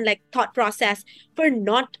mind and like thought process for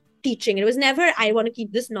not teaching. It was never, I want to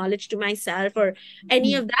keep this knowledge to myself or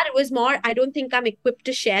any of that. It was more, I don't think I'm equipped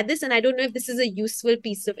to share this, and I don't know if this is a useful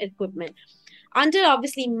piece of equipment. Until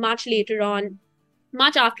obviously much later on,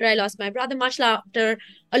 much after I lost my brother, much after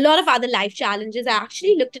a lot of other life challenges, I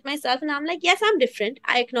actually looked at myself and I'm like, yes, I'm different.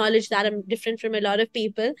 I acknowledge that I'm different from a lot of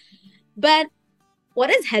people. But what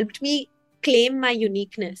has helped me claim my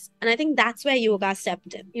uniqueness? And I think that's where yoga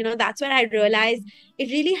stepped in. You know, that's where I realized it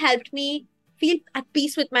really helped me feel at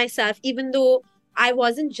peace with myself, even though I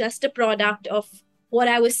wasn't just a product of what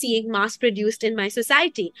I was seeing mass produced in my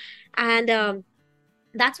society. And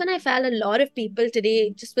that's when I felt a lot of people today,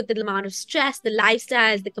 just with the amount of stress, the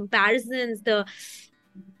lifestyles, the comparisons, the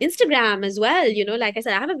Instagram as well. You know, like I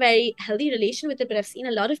said, I have a very healthy relation with it, but I've seen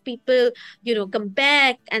a lot of people, you know,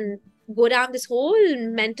 compare and go down this whole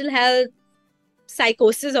mental health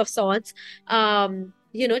psychosis of sorts.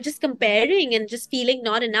 You know, just comparing and just feeling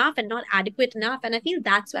not enough and not adequate enough. And I feel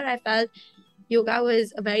that's where I felt yoga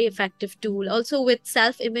was a very effective tool. Also with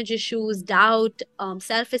self-image issues, doubt,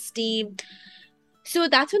 self-esteem. So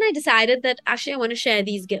that's when I decided that actually I want to share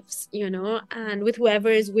these gifts, you know, and with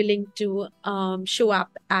whoever is willing to show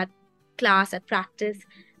up at class, at practice.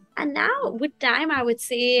 And now with time, I would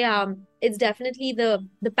say it's definitely the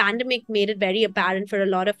pandemic made it very apparent for a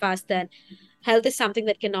lot of us that health is something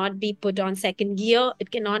that cannot be put on second gear.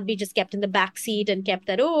 It cannot be just kept in the back seat and kept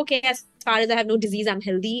that, oh, okay, as far as I have no disease, I'm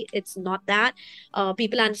healthy. It's not that.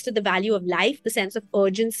 People understood the value of life, the sense of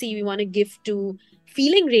urgency we want to give to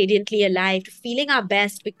feeling radiantly alive, to feeling our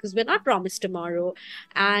best because we're not promised tomorrow.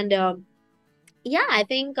 And yeah, I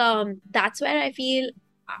think that's where I feel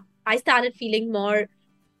I started feeling more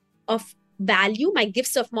of value, my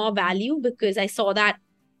gifts of more value, because I saw that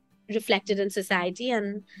reflected in society.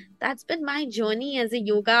 And that's been my journey as a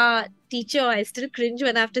yoga teacher. I still cringe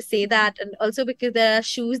when I have to say that. And also because there are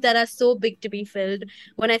shoes that are so big to be filled.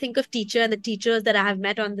 When I think of teacher and the teachers that I have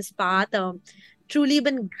met on this path, truly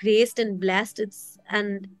been graced and blessed. It's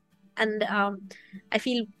and I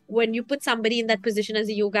feel when you put somebody in that position as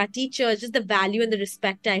a yoga teacher, just the value and the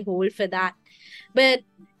respect I hold for that. But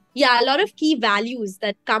yeah, a lot of key values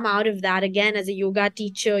that come out of that again as a yoga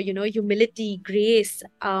teacher, you know, humility, grace,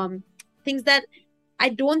 things that I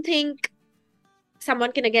don't think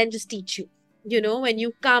someone can again just teach you. You know, when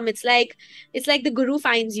you come, it's like the guru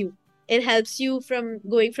finds you. It helps you from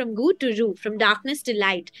going from good to ru, from darkness to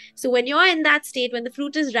light. So when you're in that state, when the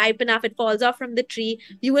fruit is ripe enough, it falls off from the tree,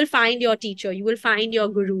 you will find your teacher, you will find your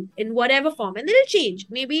guru in whatever form, and it'll change.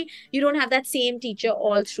 Maybe you don't have that same teacher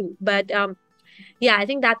all through, but yeah, I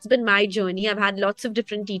think that's been my journey. I've had lots of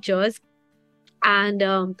different teachers, and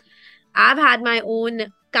I've had my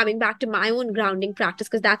own coming back to my own grounding practice,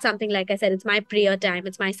 because that's something, like I said, it's my prayer time,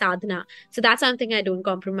 it's my sadhana. So that's something I don't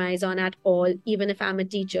compromise on at all, even if I'm a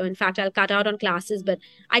teacher. In fact, I'll cut out on classes, but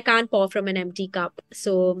I can't pour from an empty cup.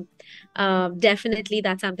 So definitely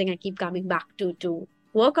that's something I keep coming back to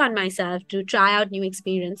work on myself, to try out new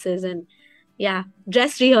experiences. And yeah,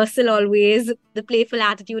 dress rehearsal always, the playful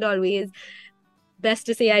attitude always. Best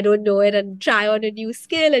to say I don't know it and try on a new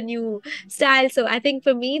skill, a new style. So I think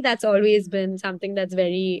for me, that's always been something that's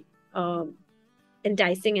very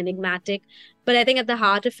enticing, enigmatic. But I think at the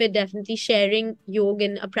heart of it, definitely sharing yoga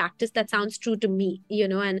in a practice that sounds true to me,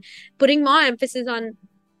 and putting more emphasis on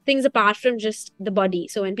things apart from just the body.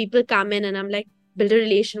 So when people come in and I'm like, build a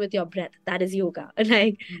relation with your breath, that is yoga.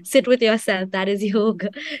 Like, sit with yourself, that is yoga.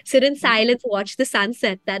 Sit in silence, watch the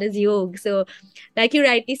sunset, that is yoga. So like you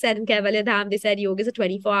rightly said, in Kaivalya Dham, they said yoga is a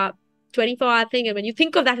 24-hour thing. And when you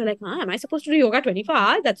think of that, you're like, am I supposed to do yoga 24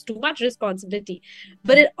 hours? That's too much responsibility.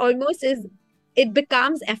 But it almost is, it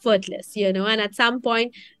becomes effortless, and at some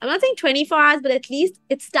point, I'm not saying 24 hours, but at least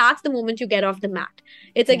it starts the moment you get off the mat.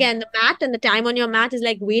 It's again, the mat and the time on your mat is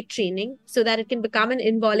like weight training, so that it can become an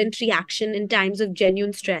involuntary action in times of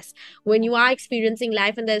genuine stress. When you are experiencing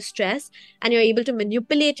life and there's stress, and you're able to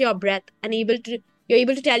manipulate your breath and you're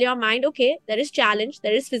able to tell your mind, okay, there is challenge,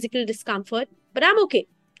 there is physical discomfort, but I'm okay.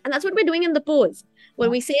 And that's what we're doing in the pose.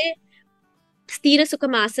 When we say Sthira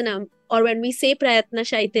Sukhamasana, or when we say Prayatna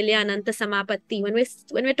Shaitilya Ananta Samapatti, when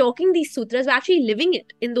we're talking these sutras, we're actually living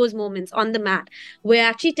it in those moments on the mat. We're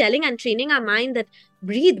actually telling and training our mind that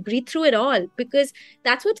breathe through it all, because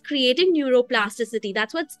that's what's creating neuroplasticity.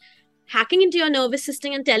 That's what's hacking into your nervous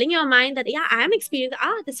system and telling your mind that, yeah, I am experiencing,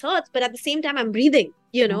 this hurts, but at the same time, I'm breathing,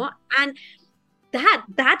 and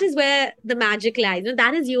that is where the magic lies.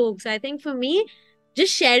 That is yoga. So I think for me,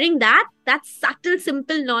 just sharing that subtle,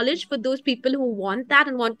 simple knowledge for those people who want that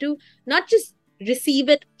and want to not just receive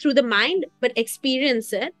it through the mind, but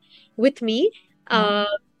experience it with me,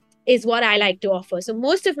 is what I like to offer. So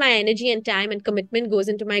most of my energy and time and commitment goes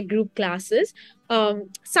into my group classes.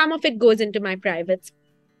 Some of it goes into my privates.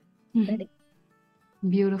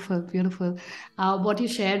 Beautiful, beautiful. What you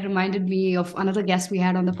shared reminded me of another guest we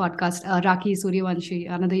had on the podcast, Raki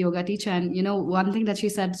Suryavanshi, another yoga teacher. And, one thing that she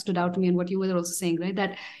said stood out to me, and what you were also saying, right?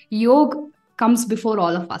 That yoga comes before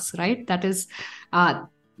all of us, right? That is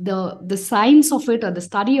the science of it, or the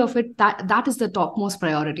study of it, that is the topmost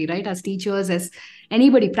priority, right? As teachers, as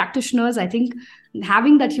anybody, practitioners, I think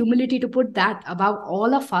having that humility to put that above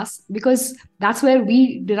all of us, because that's where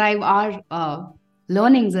we derive our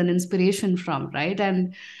learnings and inspiration from, right?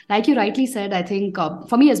 And like you rightly said, I think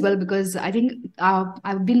for me as well, because I think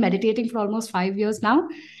I've been meditating for almost 5 years now,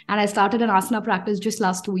 and I started an asana practice just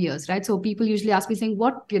last 2 years, right? So people usually ask me saying,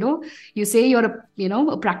 what, you say you're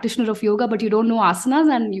a practitioner of yoga, but you don't know asanas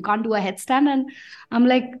and you can't do a headstand. And I'm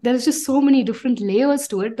like, there's just so many different layers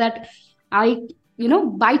to it that I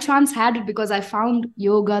by chance had it because I found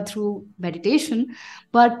yoga through meditation.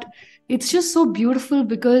 But it's just so beautiful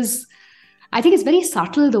because I think it's very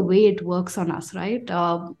subtle the way it works on us, right?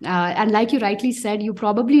 And like you rightly said, you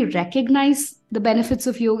probably recognize the benefits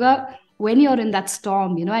of yoga when you're in that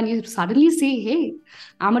storm, and you suddenly say, hey,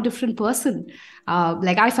 I'm a different person.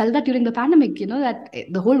 Like I felt that during the pandemic, that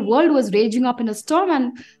the whole world was raging up in a storm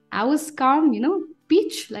and I was calm,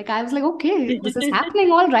 peach. Like I was like, okay, this is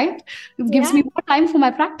happening, all right. It gives me more time for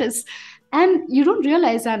my practice. And you don't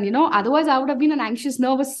realize, and otherwise I would have been an anxious,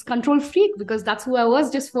 nervous control freak, because that's who I was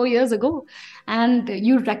just 4 years ago. And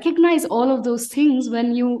you recognize all of those things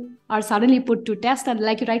when you are suddenly put to test. And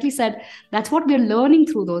like you rightly said, that's what we're learning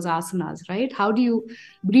through those asanas, right? How do you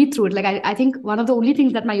breathe through it? Like I think one of the only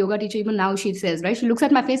things that my yoga teacher, even now, she says, right? She looks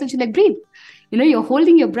at my face and she's like, breathe. You're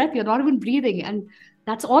holding your breath, you're not even breathing. And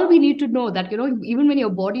that's all we need to know, that, even when your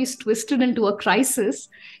body is twisted into a crisis,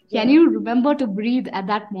 can you remember to breathe at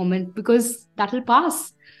that moment? Because that'll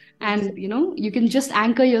pass. And, you can just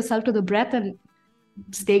anchor yourself to the breath and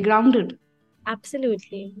stay grounded.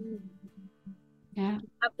 Absolutely. Yeah.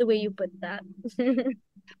 Love the way you put that.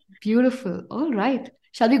 Beautiful. All right.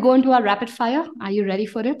 Shall we go into our rapid fire? Are you ready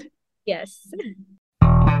for it? Yes.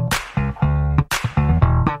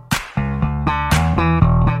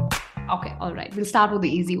 Okay. All right. We'll start with the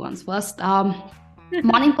easy ones first.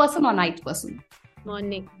 Morning person or night person?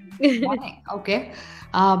 Morning. Morning. Okay.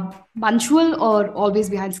 Punctual or always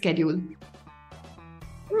behind schedule?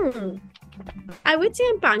 I would say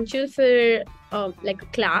I'm punctual for like a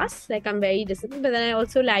class. Like I'm very disciplined, but then I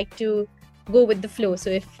also like to go with the flow. So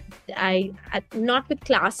if not with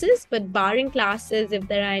classes, but barring classes, if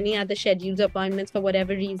there are any other schedules or appointments for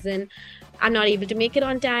whatever reason, I'm not able to make it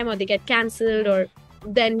on time or they get cancelled, or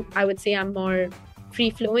then I would say I'm more free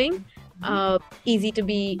flowing. easy to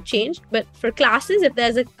be changed. But for classes, if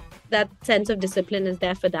there's that sense of discipline is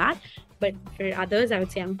there for that. But for others, I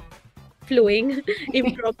would say I'm flowing,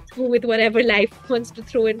 impromptu with whatever life wants to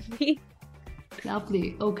throw in me.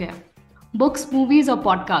 Lovely. Okay. Books, movies, or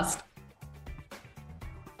podcast?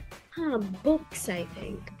 Books, I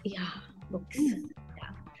think. Yeah, books.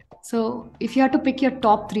 Yeah. So, if you had to pick your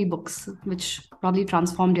top 3 books, which probably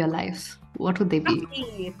transformed your life, what would they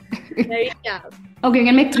be? Very tough. Okay, you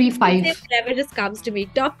can make 3, 5. Whatever just comes to me.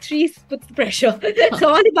 Top 3 puts the pressure. It's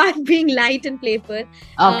all about being light and playful.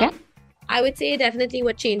 Okay. I would say definitely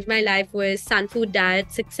what changed my life was Sun Food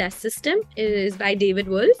Diet Success System. It is by David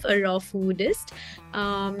Wolf, a raw foodist.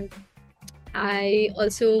 I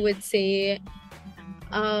also would say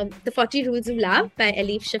The 40 Rules of Love by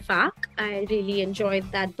Elif Shafak. I really enjoyed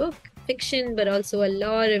that book. Fiction, but also a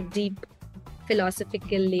lot of deep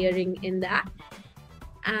philosophical layering in that.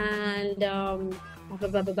 And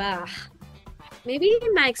maybe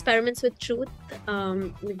my experiments with truth,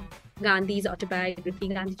 with Gandhi's autobiography,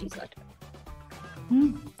 Gandhiji's autobiography.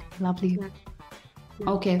 Lovely.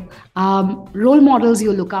 Okay. Role models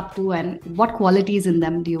you look up to, and what qualities in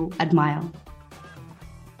them do you admire?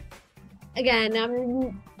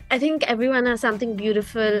 Again, I think everyone has something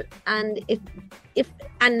beautiful, and if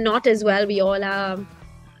and not as well, we all are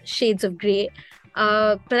shades of grey.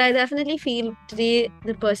 But I definitely feel today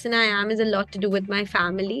the person I am is a lot to do with my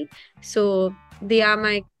family. So they are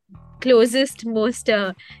my closest, most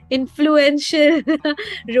influential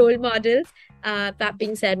role models. That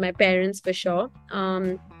being said, my parents for sure.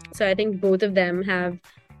 So I think both of them have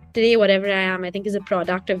today whatever I am, I think is a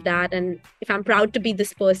product of that. And if I'm proud to be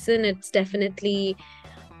this person, it's definitely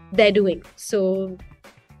their doing. So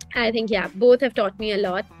I think, yeah, both have taught me a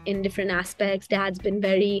lot in different aspects. Dad's been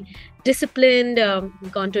very disciplined,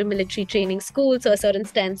 gone to a military training school, so a certain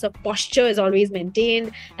sense of posture is always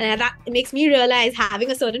maintained. And that makes me realize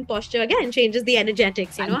having a certain posture, again, changes the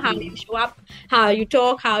energetics, you know, how you show up, how you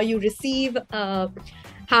talk, how you receive,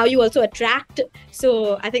 how you also attract.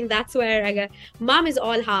 So I think that's where I got, mom is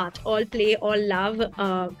all heart, all play, all love.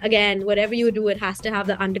 Again, whatever you do, it has to have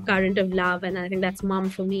the undercurrent of love. And I think that's mom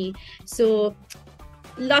for me. So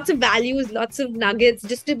lots of values, lots of nuggets.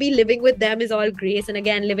 Just to be living with them is all grace. And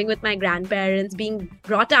again, living with my grandparents, being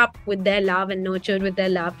brought up with their love and nurtured with their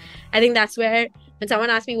love. I think that's where, when someone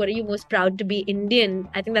asks me, what are you most proud to be Indian?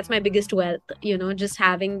 I think that's my biggest wealth, you know, just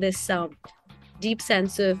having this deep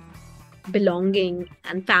sense of belonging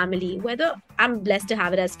and family, whether I'm blessed to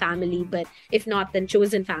have it as family, but if not, then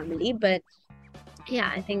chosen family. But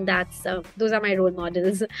yeah, I think that's those are my role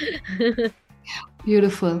models.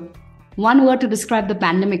 Beautiful. One word to describe the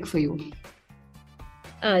pandemic for you.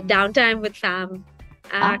 Downtime with fam.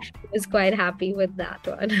 I actually was quite happy with that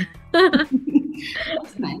one.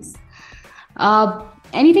 That's nice.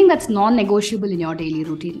 Anything that's non-negotiable in your daily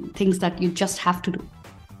routine, things that you just have to do?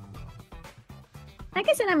 Like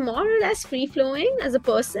I said, I'm more or less free-flowing as a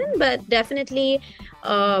person, but definitely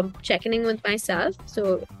checking in with myself.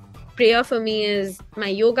 So prayer for me is my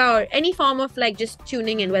yoga or any form of like just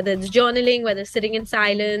tuning in, whether it's journaling, whether it's sitting in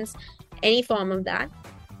silence, any form of that.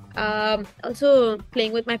 Also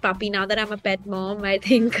playing with my puppy now that I'm a pet mom. I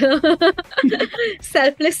think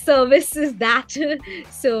selfless service is that.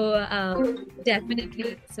 So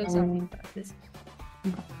definitely. So sorry about this.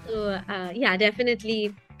 So yeah,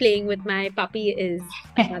 definitely playing with my puppy is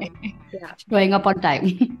showing up on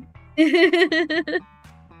time.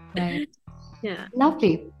 Right. Yeah.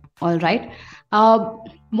 Lovely. All right.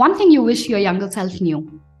 One thing you wish your younger self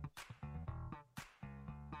knew.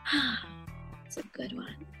 It's a good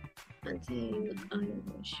one. One thing I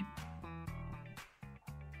wish.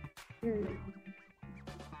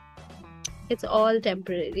 It's all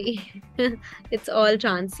temporary. It's all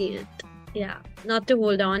transient. Yeah. Not to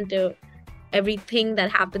hold on to everything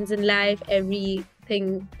that happens in life,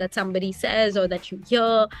 everything that somebody says or that you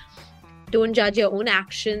hear. Don't judge your own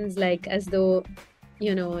actions like as though,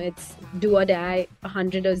 you know, it's do or die,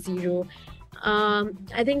 100 or 0.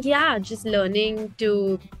 I think, yeah, just learning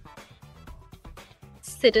to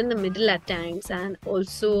sit in the middle at times and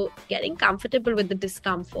also getting comfortable with the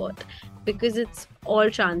discomfort, because it's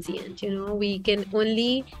all transient. You know, we can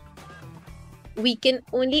only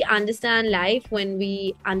understand life when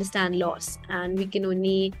we understand loss, and we can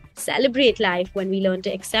only celebrate life when we learn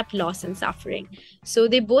to accept loss and suffering. So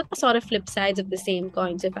they both are sort of flip sides of the same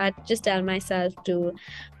coin. So if I just tell myself to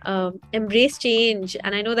embrace change,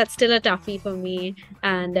 and I know that's still a toughie for me,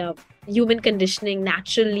 and human conditioning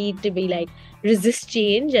naturally to be like resist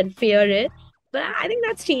change and fear it, but I think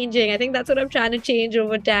that's changing. I think that's what I'm trying to change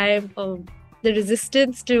over time, the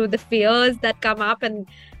resistance to the fears that come up, and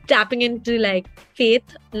tapping into like faith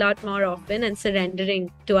a lot more often and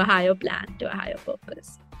surrendering to a higher plan, to a higher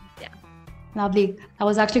purpose. Yeah. Lovely. That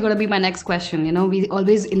was actually going to be my next question. We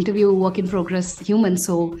always interview work in progress humans.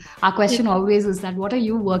 So our question always is that what are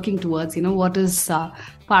you working towards? What is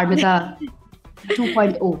Parmita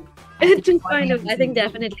 2.0? 2.0. I think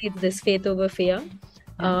definitely it's this faith over fear.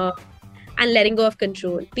 And letting go of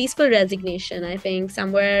control. Peaceful resignation. I think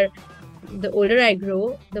somewhere the older I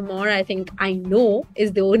grow, the more I think I know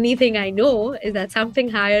is the only thing I know is that something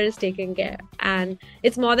higher is taking care. And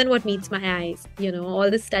it's more than what meets my eyes. All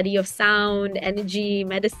the study of sound, energy,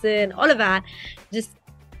 medicine, all of that just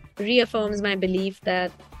reaffirms my belief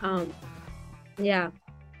that,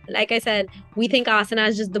 like I said, we think asana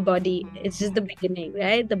is just the body. It's just the beginning,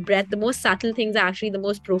 right? The breath, the most subtle things are actually the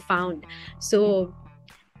most profound. So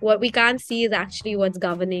what we can't see is actually what's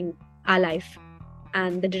governing our life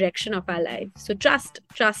and the direction of our life. So trust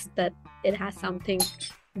that it has something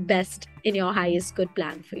best in your highest good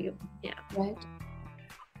plan for you. Yeah. Right.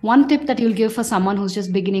 One tip that you'll give for someone who's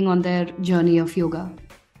just beginning on their journey of yoga?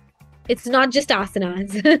 It's not just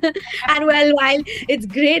asanas. And while it's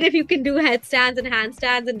great if you can do headstands and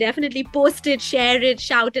handstands and definitely post it, share it,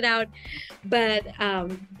 shout it out, but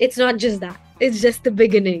it's not just that. It's just the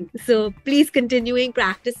beginning. So please continuing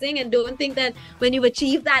practicing and don't think that when you've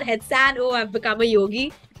achieved that headstand, I've become a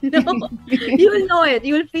yogi. No, you'll know it.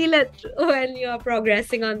 You'll feel it when you're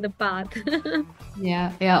progressing on the path.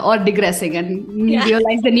 Yeah, or digressing and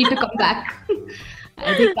realize they need to come back.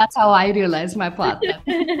 I think that's how I realized my path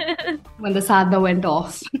when the sadhana went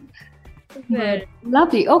off. But,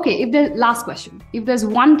 lovely. Okay, last question. If there's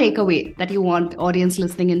one takeaway that you want audience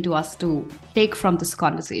listening into us to take from this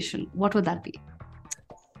conversation, what would that be?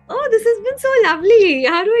 Oh, this has been so lovely.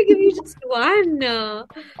 How do I give you just one?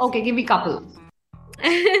 Okay, give me a couple.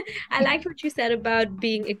 I liked what you said about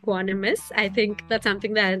being equanimous. I think that's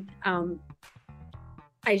something that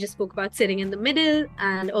I just spoke about, sitting in the middle,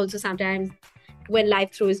 and also sometimes when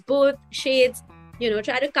life throws both shades,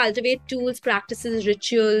 try to cultivate tools, practices,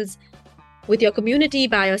 rituals with your community,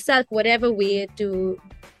 by yourself, whatever way to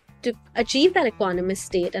achieve that equanimous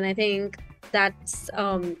state. And I think that's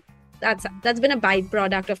been a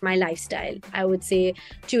byproduct of my lifestyle. I would say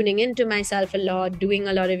tuning into myself a lot, doing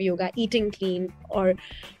a lot of yoga, eating clean, or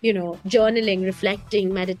journaling,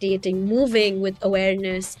 reflecting, meditating, moving with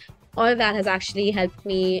awareness. All of that has actually helped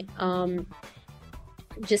me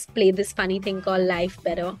just play this funny thing called life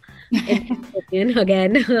better.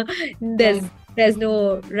 Again, there's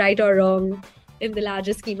no right or wrong in the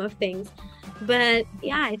larger scheme of things. But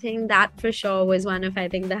yeah, I think that for sure was one of,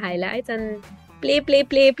 the highlights. And play. When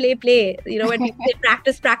people say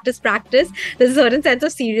practice, there's a certain sense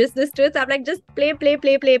of seriousness to it. So I'm like, just play.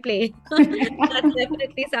 That's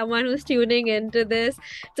definitely someone who's tuning into this.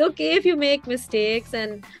 It's okay if you make mistakes.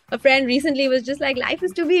 And a friend recently was just like, life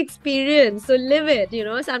is to be experienced, so live it.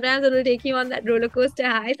 Sometimes it will take you on that roller coaster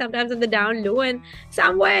high, sometimes on the down low, and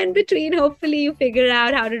somewhere in between, hopefully you figure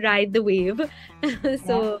out how to ride the wave.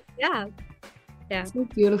 So yeah. So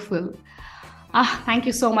beautiful. Thank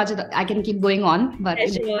you so much. I can keep going on, but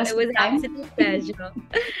it was an absolute pleasure.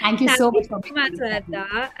 Thank you so much for being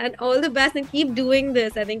here. And all the best, and keep doing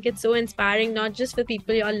this. I think it's so inspiring, not just for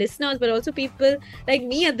people, your listeners, but also people like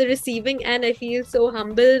me at the receiving end. I feel so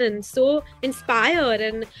humbled and so inspired,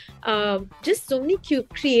 and just so many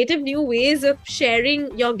creative new ways of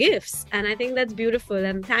sharing your gifts. And I think that's beautiful.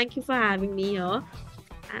 And thank you for having me here.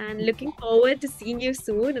 And looking forward to seeing you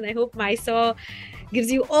soon. And I hope Mysore gives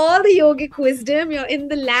you all the yogic wisdom. You're in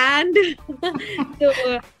the land.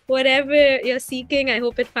 So whatever you're seeking, I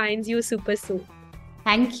hope it finds you super soon.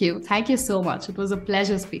 Thank you. Thank you so much. It was a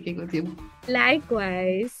pleasure speaking with you.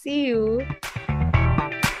 Likewise. See you.